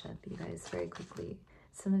relationship, you guys, very quickly.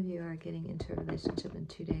 Some of you are getting into a relationship in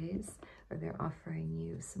 2 days, or they're offering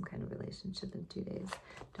you some kind of relationship in 2 days.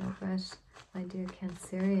 Don't rush, my dear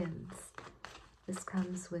Cancerians. This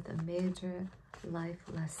comes with a major life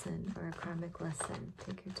lesson or a karmic lesson.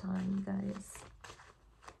 Take your time, guys.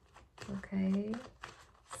 Okay,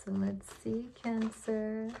 so let's see,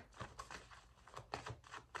 Cancer.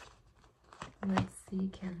 Let's see,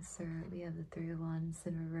 Cancer. We have the 3 of Wands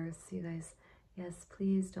in reverse, you guys. Yes,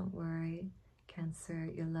 please don't worry. Cancer,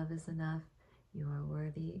 your love is enough. You are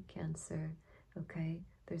worthy, Cancer. Okay,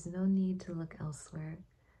 there's no need to look elsewhere.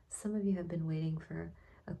 Some of you have been waiting for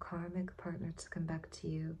a karmic partner to come back to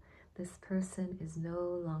you. This person is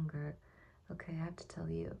no longer, okay, I have to tell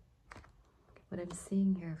you, what I'm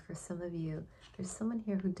seeing here for some of you, there's someone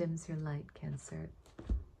here who dims your light, Cancer.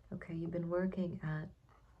 Okay, you've been working at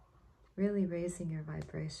really raising your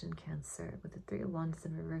vibration, Cancer. With the 3 of Wands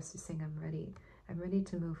in reverse, you're saying, I'm ready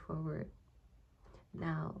to move forward.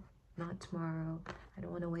 Now, not tomorrow. I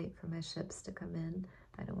don't want to wait for my ships to come in.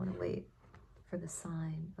 I don't want to wait for the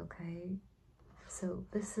sign, okay? So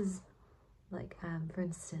this is like, for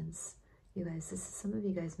instance, you guys, some of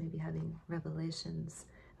you guys may be having revelations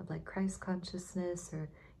of like Christ consciousness, or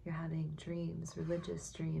you're having dreams,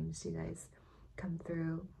 religious dreams, you guys come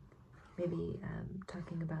through, maybe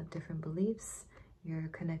talking about different beliefs. You're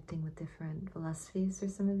connecting with different philosophies for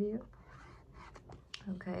some of you,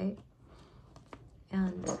 okay?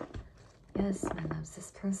 And yes, my loves,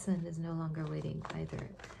 this person is no longer waiting either.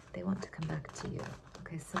 They want to come back to you.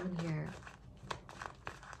 Okay, someone here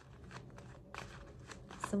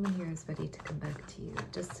is ready to come back to you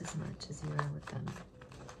just as much as you are with them.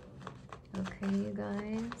 Okay, you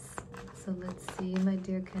guys. So let's see, my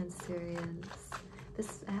dear Cancerians.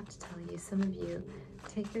 This, I have to tell you, some of you,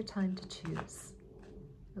 take your time to choose.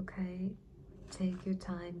 Okay? Take your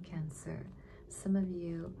time, Cancer. Some of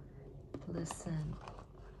you, listen,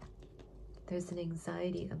 there's an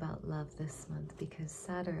anxiety about love this month because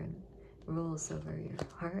Saturn rules over your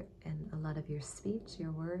heart and a lot of your speech,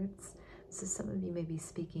 your words. So some of you may be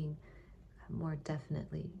speaking more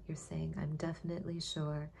definitely. You're saying, I'm definitely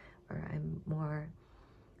sure, or I'm more,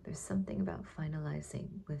 there's something about finalizing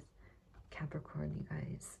with Capricorn, you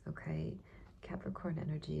guys, okay? Capricorn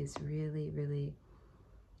energy is really, really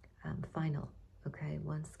final, okay?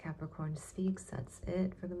 Once Capricorn speaks, that's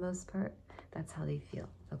it for the most part. That's how they feel,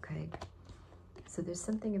 okay? So there's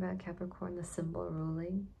something about Capricorn, the symbol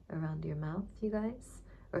ruling around your mouth, you guys,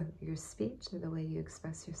 or your speech, or the way you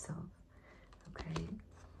express yourself, okay?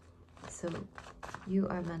 So you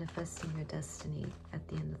are manifesting your destiny at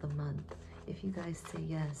the end of the month. If you guys say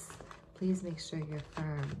yes, please make sure you're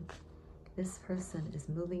firm. This person is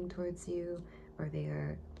moving towards you, or they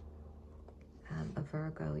are a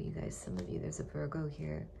Virgo, you guys. Some of you, there's a Virgo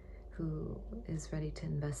here who is ready to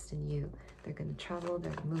invest in you. They're going to travel,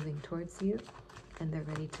 they're moving towards you, and they're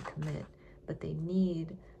ready to commit. But they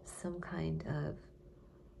need some kind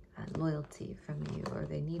of loyalty from you, or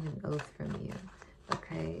they need an oath from you,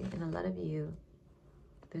 okay? And a lot of you,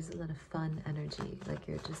 there's a lot of fun energy, like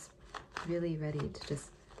you're just really ready to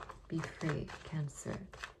just be free, Cancer.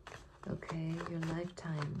 Okay, your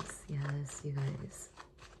lifetimes, yes, you guys.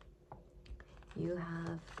 You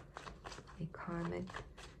have a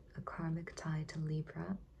karmic tie to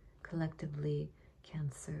Libra, collectively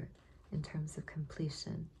Cancer, in terms of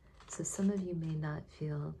completion. So some of you may not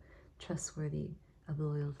feel trustworthy of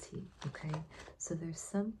loyalty, okay? So there's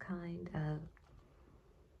some kind of,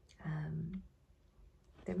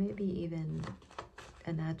 there may be even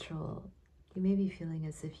a natural, you may be feeling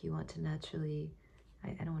as if you want to naturally,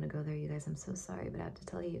 I don't want to go there, you guys, I'm so sorry, but I have to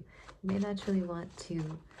tell you, you may naturally want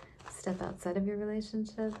to step outside of your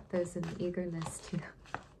relationship. There's an eagerness to,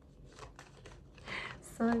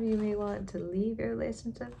 some of you may want to leave your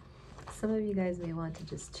relationship. Some of you guys may want to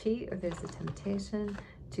just cheat, or there's a temptation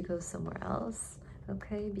to go somewhere else,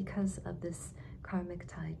 okay, because of this karmic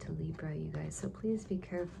tie to Libra, you guys. So please be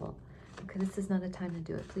careful, Okay, this is not a time to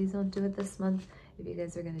do it. Please don't do it this month if you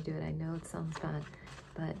guys are going to do it. I know it sounds bad,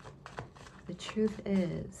 but the truth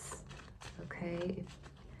is, okay,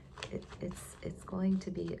 it's going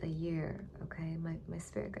to be a year, okay? My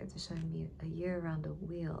spirit guides are showing me a year around a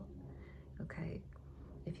wheel, okay?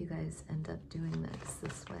 If you guys end up doing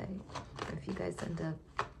this way, or if you guys end up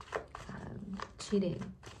cheating,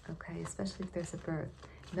 okay? Especially if there's a birth.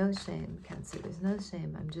 No shame, Cancer. There's no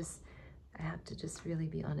shame. I have to just really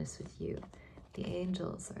be honest with you. The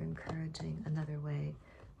angels are encouraging another way.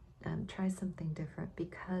 Try something different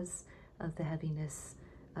because of the heaviness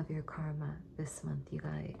of your karma this month, you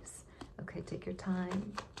guys. Okay, take your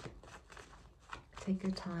time. Take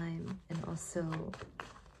your time, and also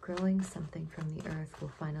growing something from the earth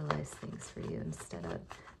will finalize things for you instead of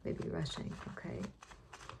maybe rushing, okay?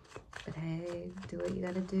 But hey, do what you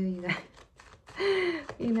gotta do, you guys.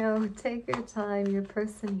 You know, take your time. Your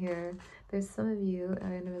person here, there's some of you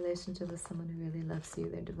are in a relationship with someone who really loves you.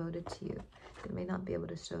 They're devoted to you. They may not be able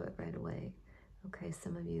to show it right away. Okay,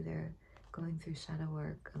 some of you, they're going through shadow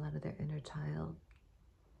work, a lot of their inner child.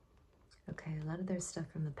 Okay, a lot of their stuff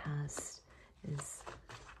from the past is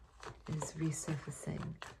resurfacing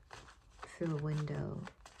through a window.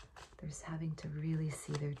 They're just having to really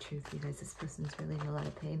see their truth, you guys. This person's really in a lot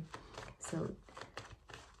of pain. So,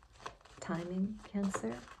 timing,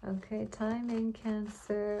 Cancer. Okay, timing,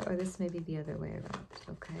 Cancer. Or this may be the other way around,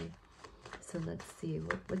 okay? So let's see.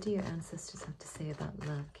 What do your ancestors have to say about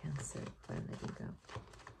love, Cancer, before I let you go?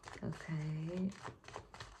 Okay.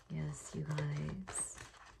 Yes, you guys.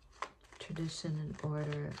 Tradition and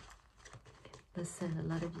order. Listen, a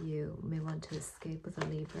lot of you may want to escape with a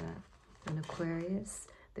Libra, an Aquarius.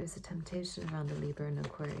 There's a temptation around the Libra and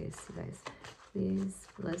Aquarius, you guys. Please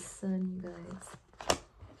listen, you guys.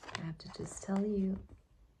 I have to just tell you,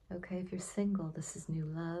 okay, if you're single, this is new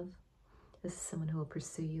love. This is someone who will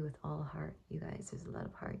pursue you with all heart, you guys. There's a lot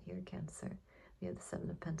of heart here, Cancer. We have the Seven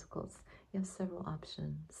of Pentacles. You have several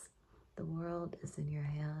options. The world is in your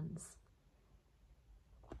hands.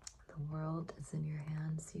 The world is in your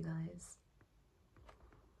hands, you guys.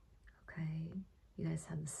 Okay, you guys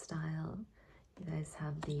have the style. You guys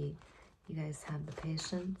have the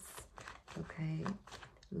patience. Okay,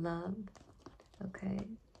 love. Okay,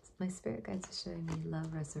 my spirit guides are showing me love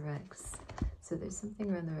resurrects. So there's something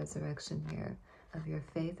around the resurrection here of your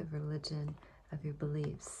faith, of religion, of your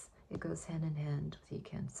beliefs. It goes hand in hand with you,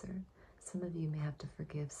 Cancer. Some of you may have to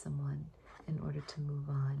forgive someone in order to move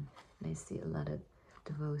on. And I see a lot of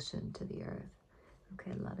devotion to the earth.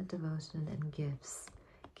 Okay, a lot of devotion and gifts.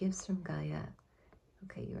 Gifts from Gaia.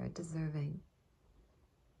 Okay, you are deserving.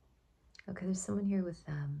 Okay, there's someone here with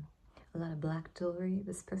a lot of black jewelry.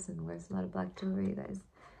 This person wears a lot of black jewelry, you guys.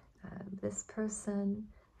 This person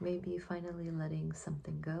may be finally letting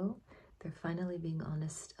something go. They're finally being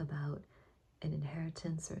honest about an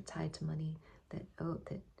inheritance or tied to money that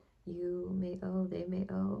you may owe, they may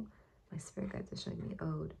owe. My spirit guides are showing me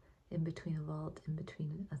owed, in between a vault, in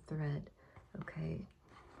between a thread. Okay,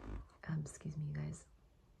 excuse me, you guys.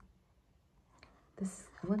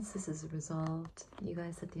 Once this is resolved, you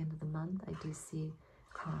guys, at the end of the month, I do see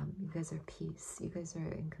calm. You guys are peace. You guys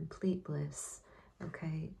are in complete bliss.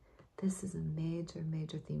 Okay, this is a major,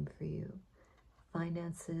 major theme for you.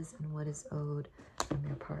 Finances and what is owed from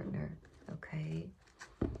your partner. Okay,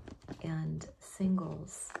 and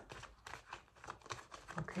singles.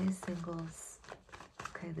 Okay, singles.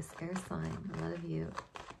 Okay, this air sign. A lot of you.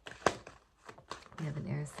 We have an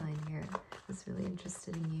air sign here that's really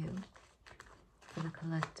interested in you. For the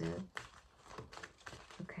collective.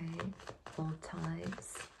 Okay, old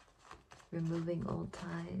ties, removing old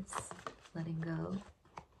ties, letting go.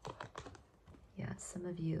 Yeah, some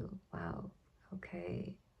of you, wow,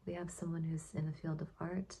 okay. We have someone who's in the field of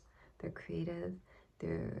art. They're creative.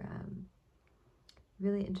 They're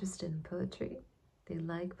really interested in poetry. They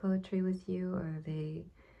like poetry with you, or they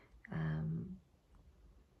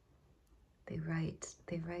write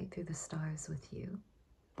through the stars with you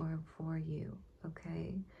or for you.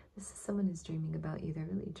 Okay, this is someone who's dreaming about you. They're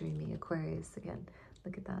really dreaming. Aquarius again.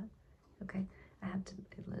 Look at that. Okay, I have to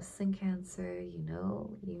listen, Cancer. You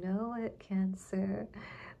know it, Cancer.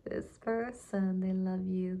 This person, they love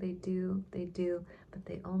you. They do, but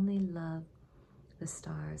they only love the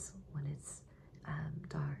stars when it's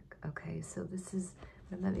dark. Okay, so this is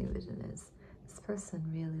what I'm having a vision is. This person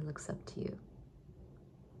really looks up to you.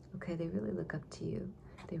 Okay, they really look up to you.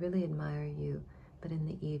 They really admire you, but in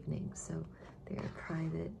the evening. So they're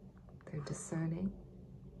private, they're discerning.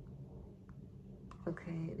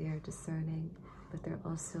 Okay, they are discerning, but they're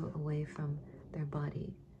also away from their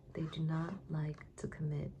body. They do not like to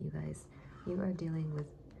commit, you guys. You are dealing with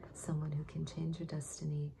someone who can change your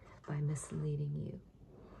destiny by misleading you.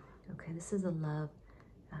 Okay, this is a love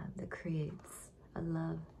that creates, a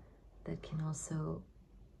love that can also,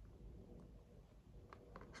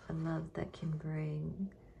 a love that can bring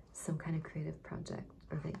some kind of creative project,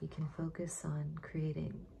 or that you can focus on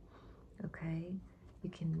creating. Okay, you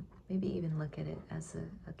can maybe even look at it as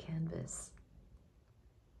a canvas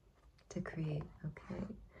to create. Okay,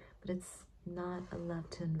 but it's not a love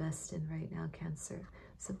to invest in right now, Cancer.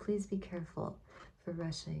 So please be careful for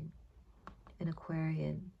rushing. An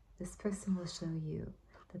Aquarian, this person will show you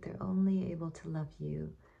that they're only able to love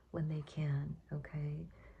you when they can. Okay,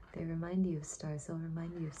 they remind you of stars. They'll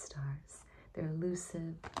remind you of stars. They're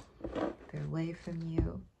elusive. They're away from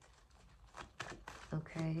you.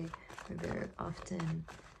 Okay, or they're often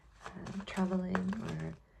traveling,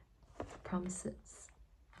 or promises.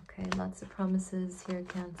 Okay, lots of promises here,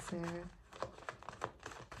 Cancer.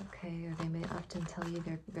 Okay, or they may often tell you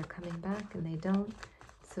they're coming back and they don't.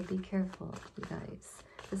 So be careful, you guys.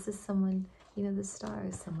 This is someone, you know, the star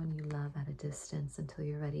is someone you love at a distance until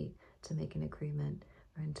you're ready to make an agreement,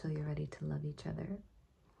 or until you're ready to love each other.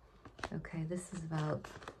 Okay, this is about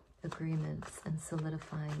agreements and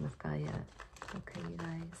solidifying with Gaia. Okay, you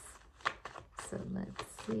guys. So let's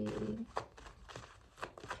see.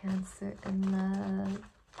 Cancer and love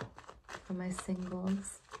for my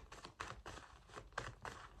singles.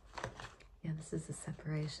 Yeah, this is a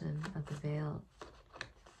separation of the veil,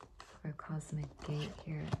 or a cosmic gate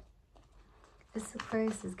here. This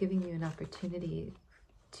Aquarius is giving you an opportunity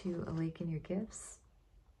to awaken your gifts.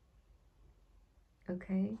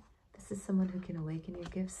 Okay, this is someone who can awaken your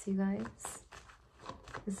gifts, you guys.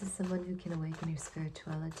 This is someone who can awaken your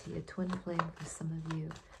spirituality, a twin flame for some of you.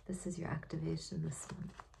 This is your activation, this one.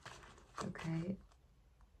 Okay.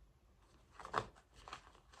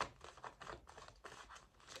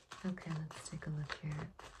 Okay, let's take a look here.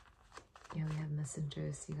 Yeah, we have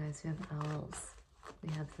messengers, you guys. We have owls.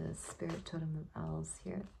 We have the spirit totem of owls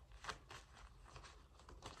here.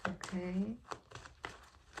 Okay.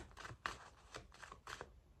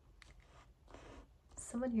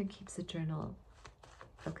 Someone here keeps a journal,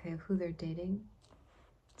 okay, of who they're dating.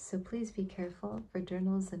 So please be careful for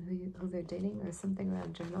journals and who they're dating, or something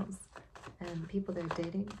around journals and people they're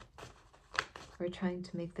dating. We're trying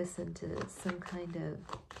to make this into some kind of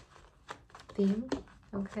theme,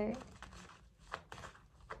 okay?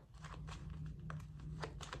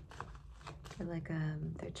 Like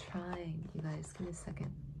they're trying, you guys, give me a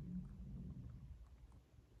second.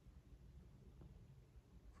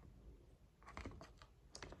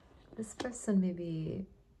 This person maybe,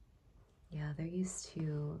 yeah, they're used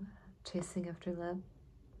to chasing after love.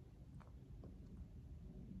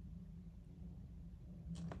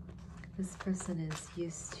 This person is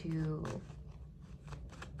used to,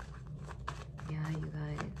 yeah, you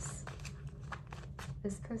guys.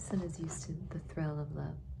 This person is used to the thrill of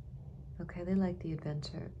love. Okay, they like the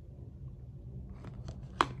adventure.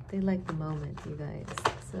 They like the moment, you guys.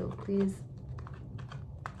 So please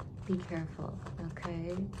be careful,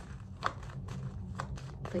 okay?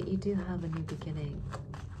 But you do have a new beginning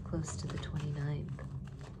close to the 29th.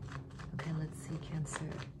 Okay, let's see, Cancer.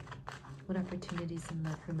 What opportunities in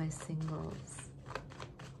love for my singles?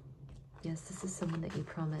 Yes, this is someone that you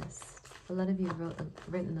promised. A lot of you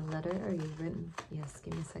written a letter, or you've written, yes,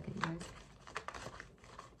 give me a second, guys.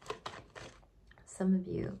 Some of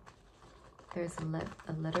you, there's a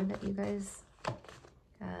letter that you guys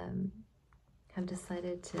have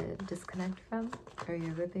decided to disconnect from, or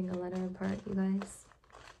you're ripping a letter apart, you guys.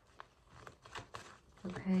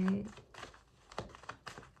 Okay.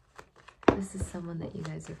 This is someone that you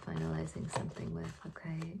guys are finalizing something with,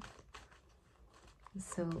 okay?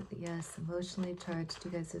 So, yes, emotionally charged.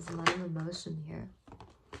 You guys, there's a lot of emotion here.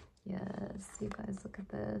 Yes, you guys, look at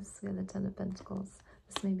this. We have the Ten of Pentacles.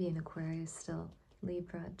 This may be an Aquarius still.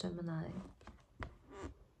 Libra, Gemini.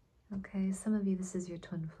 Okay, some of you, this is your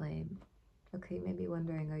twin flame. Okay, you may be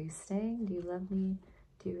wondering, are you staying? Do you love me?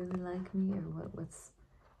 Do you really like me? Or what's...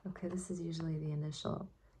 Okay, this is usually the initial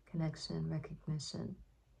connection, recognition.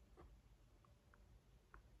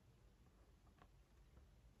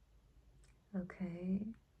 Okay.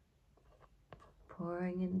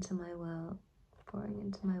 Pouring into my well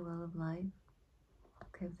of life.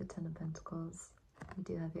 Okay, with the Ten of Pentacles. You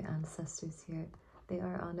do have your ancestors here. They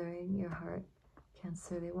are honoring your heart,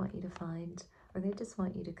 Cancer. They want you to find, or they just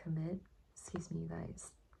want you to commit. Excuse me, you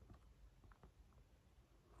guys.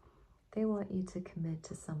 They want you to commit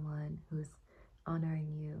to someone who's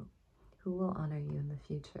honoring you, who will honor you in the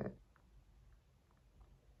future.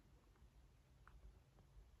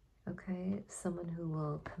 Okay, someone who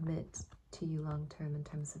will commit to you long term in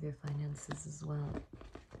terms of your finances as well.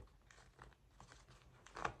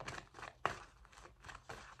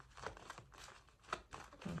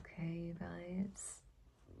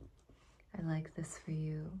 I like this for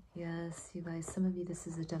you. Yes, you guys, some of you, this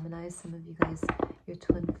is a Gemini. Some of you guys, your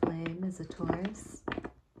twin flame is a Taurus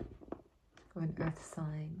or an earth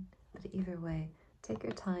sign. But either way, take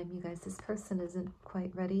your time, you guys. This person isn't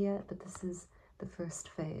quite ready yet, but this is the first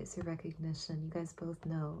phase, your recognition. You guys both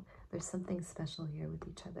know there's something special here with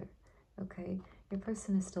each other, okay? Your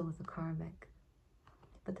person is still with a karmic,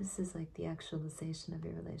 but this is like the actualization of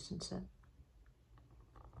your relationship.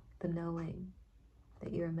 The knowing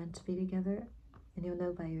that you are meant to be together, and you'll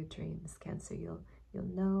know by your dreams, Cancer. You'll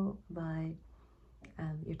know by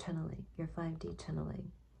your channeling, your 5D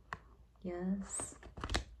channeling. Yes.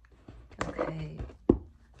 Okay.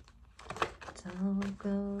 Don't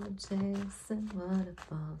go chasing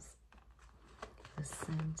waterfalls.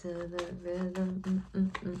 Listen to the rhythm.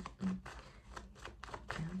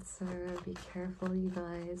 Cancer, be careful, you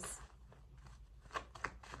guys.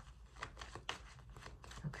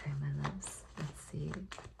 Okay, my loves. Let's see.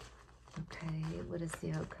 Okay, what is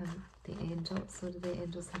the outcome? The angels. What do the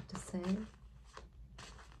angels have to say?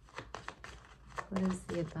 What is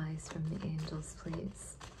the advice from the angels,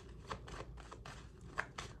 please?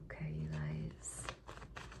 Okay, you guys.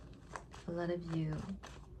 A lot of you,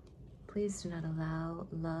 please do not allow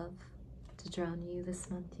love to drown you this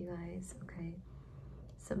month, you guys, okay?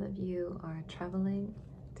 Some of you are traveling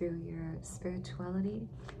through your spirituality.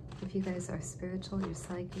 If you guys are spiritual, you're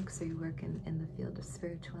psychics, or you work in the field of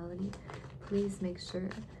spirituality, please make sure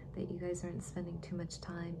that you guys aren't spending too much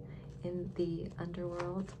time in the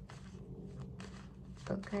underworld,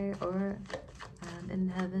 okay, or in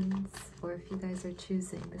heavens, or if you guys are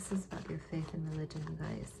choosing, this is about your faith and religion, you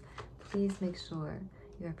guys, please make sure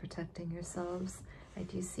you are protecting yourselves. I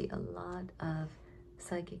do see a lot of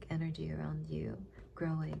psychic energy around you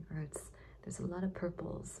growing, or there's a lot of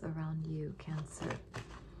purples around you, Cancer,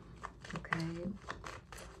 okay?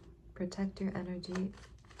 Protect your energy,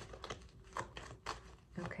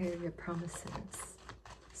 okay, your promises.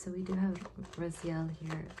 So we do have Raziel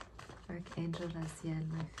here, Archangel Raziel,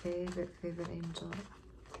 my favorite angel,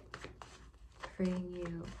 freeing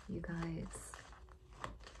you, you guys.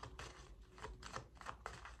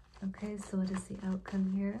 Okay, so what is the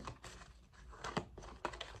outcome here?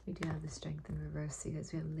 We do have the Strength in reverse, so you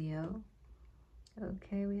guys, we have Leo.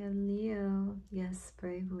 Okay, we have Leo. Yes,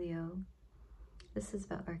 brave Leo. This is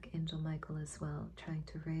about Archangel Michael as well, trying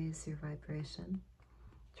to raise your vibration,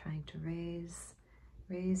 trying to raise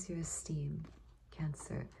your esteem,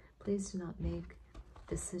 Cancer. Please do not make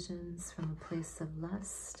decisions from a place of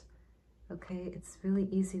lust, okay? It's really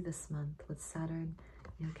easy this month with Saturn,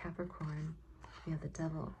 you know, Capricorn, we have the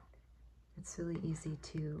devil. It's really easy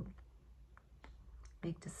to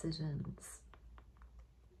make decisions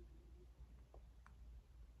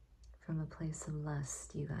from a place of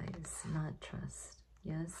lust, you guys, not trust.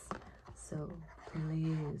 Yes? So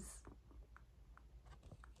please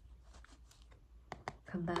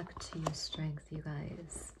come back to your strength, you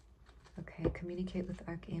guys. Okay, communicate with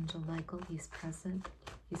Archangel Michael. He's present.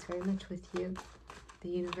 He's very much with you. The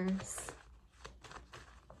universe.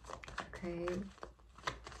 Okay.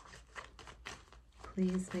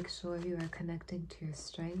 Please make sure you are connecting to your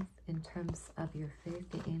strength in terms of your faith.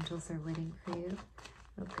 The angels are waiting for you.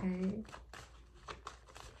 Okay.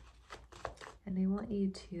 And they want you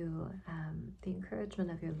to, the encouragement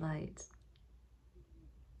of your light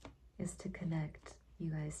is to connect, you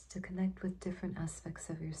guys, to connect with different aspects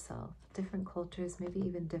of yourself, different cultures, maybe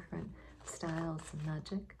even different styles of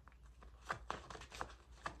magic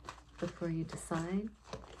before you decide.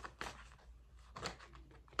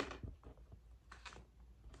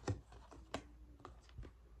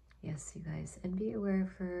 Yes, you guys, and be aware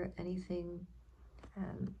for anything.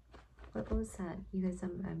 What was that? You guys,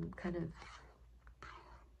 I'm kind of,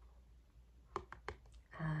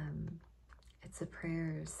 it's a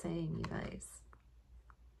prayer saying, you guys.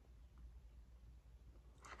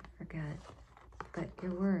 I forget. But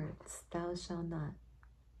your words, thou shalt not,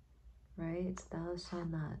 right? Thou shalt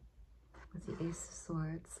not. With the Ace of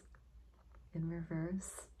Swords in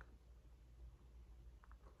reverse.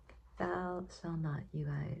 Thou shalt not, you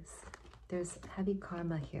guys. There's heavy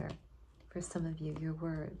karma here for some of you. Your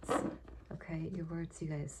words, okay? Your words, you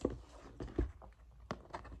guys.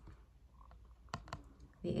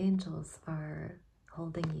 The angels are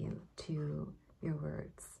holding you to your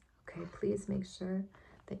words, okay? Please make sure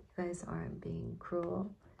that you guys aren't being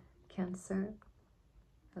cruel, Cancer.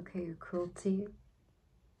 Okay, your cruelty.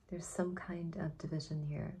 There's some kind of division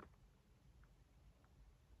here.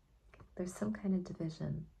 There's some kind of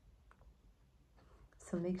division.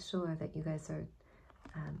 So make sure that you guys are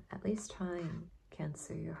at least trying,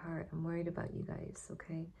 Cancer, your heart. I'm worried about you guys,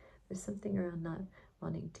 okay? There's something around not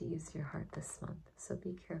wanting to use your heart this month, so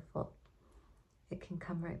be careful. it can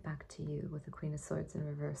come right back to you with the Queen of Swords in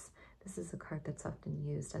reverse. This is a card that's often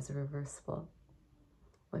used as a reversible.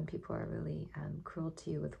 When people are really cruel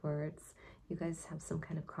to you with words, you guys have some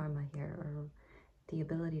kind of karma here, or the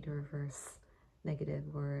ability to reverse negative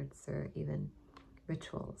words or even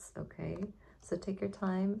rituals, okay? So take your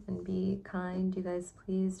time and be kind, you guys.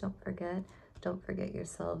 Please don't forget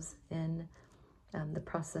yourselves in the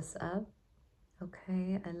process of,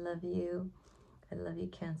 okay? I love you,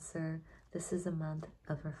 Cancer. This is a month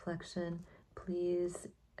of reflection. Please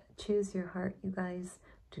choose your heart, you guys.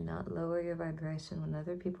 Do not lower your vibration when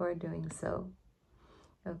other people are doing so,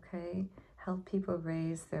 okay? Help people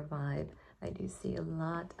raise their vibe. I do see a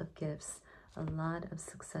lot of gifts, a lot of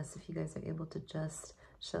success if you guys are able to just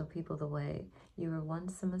show people the way. You were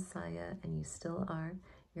once a messiah, and you still are.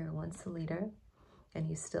 You were once a leader, and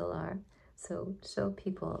you still are. So show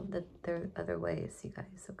people that there are other ways, you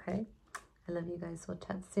guys, okay? I love you guys. We'll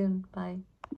chat soon. Bye.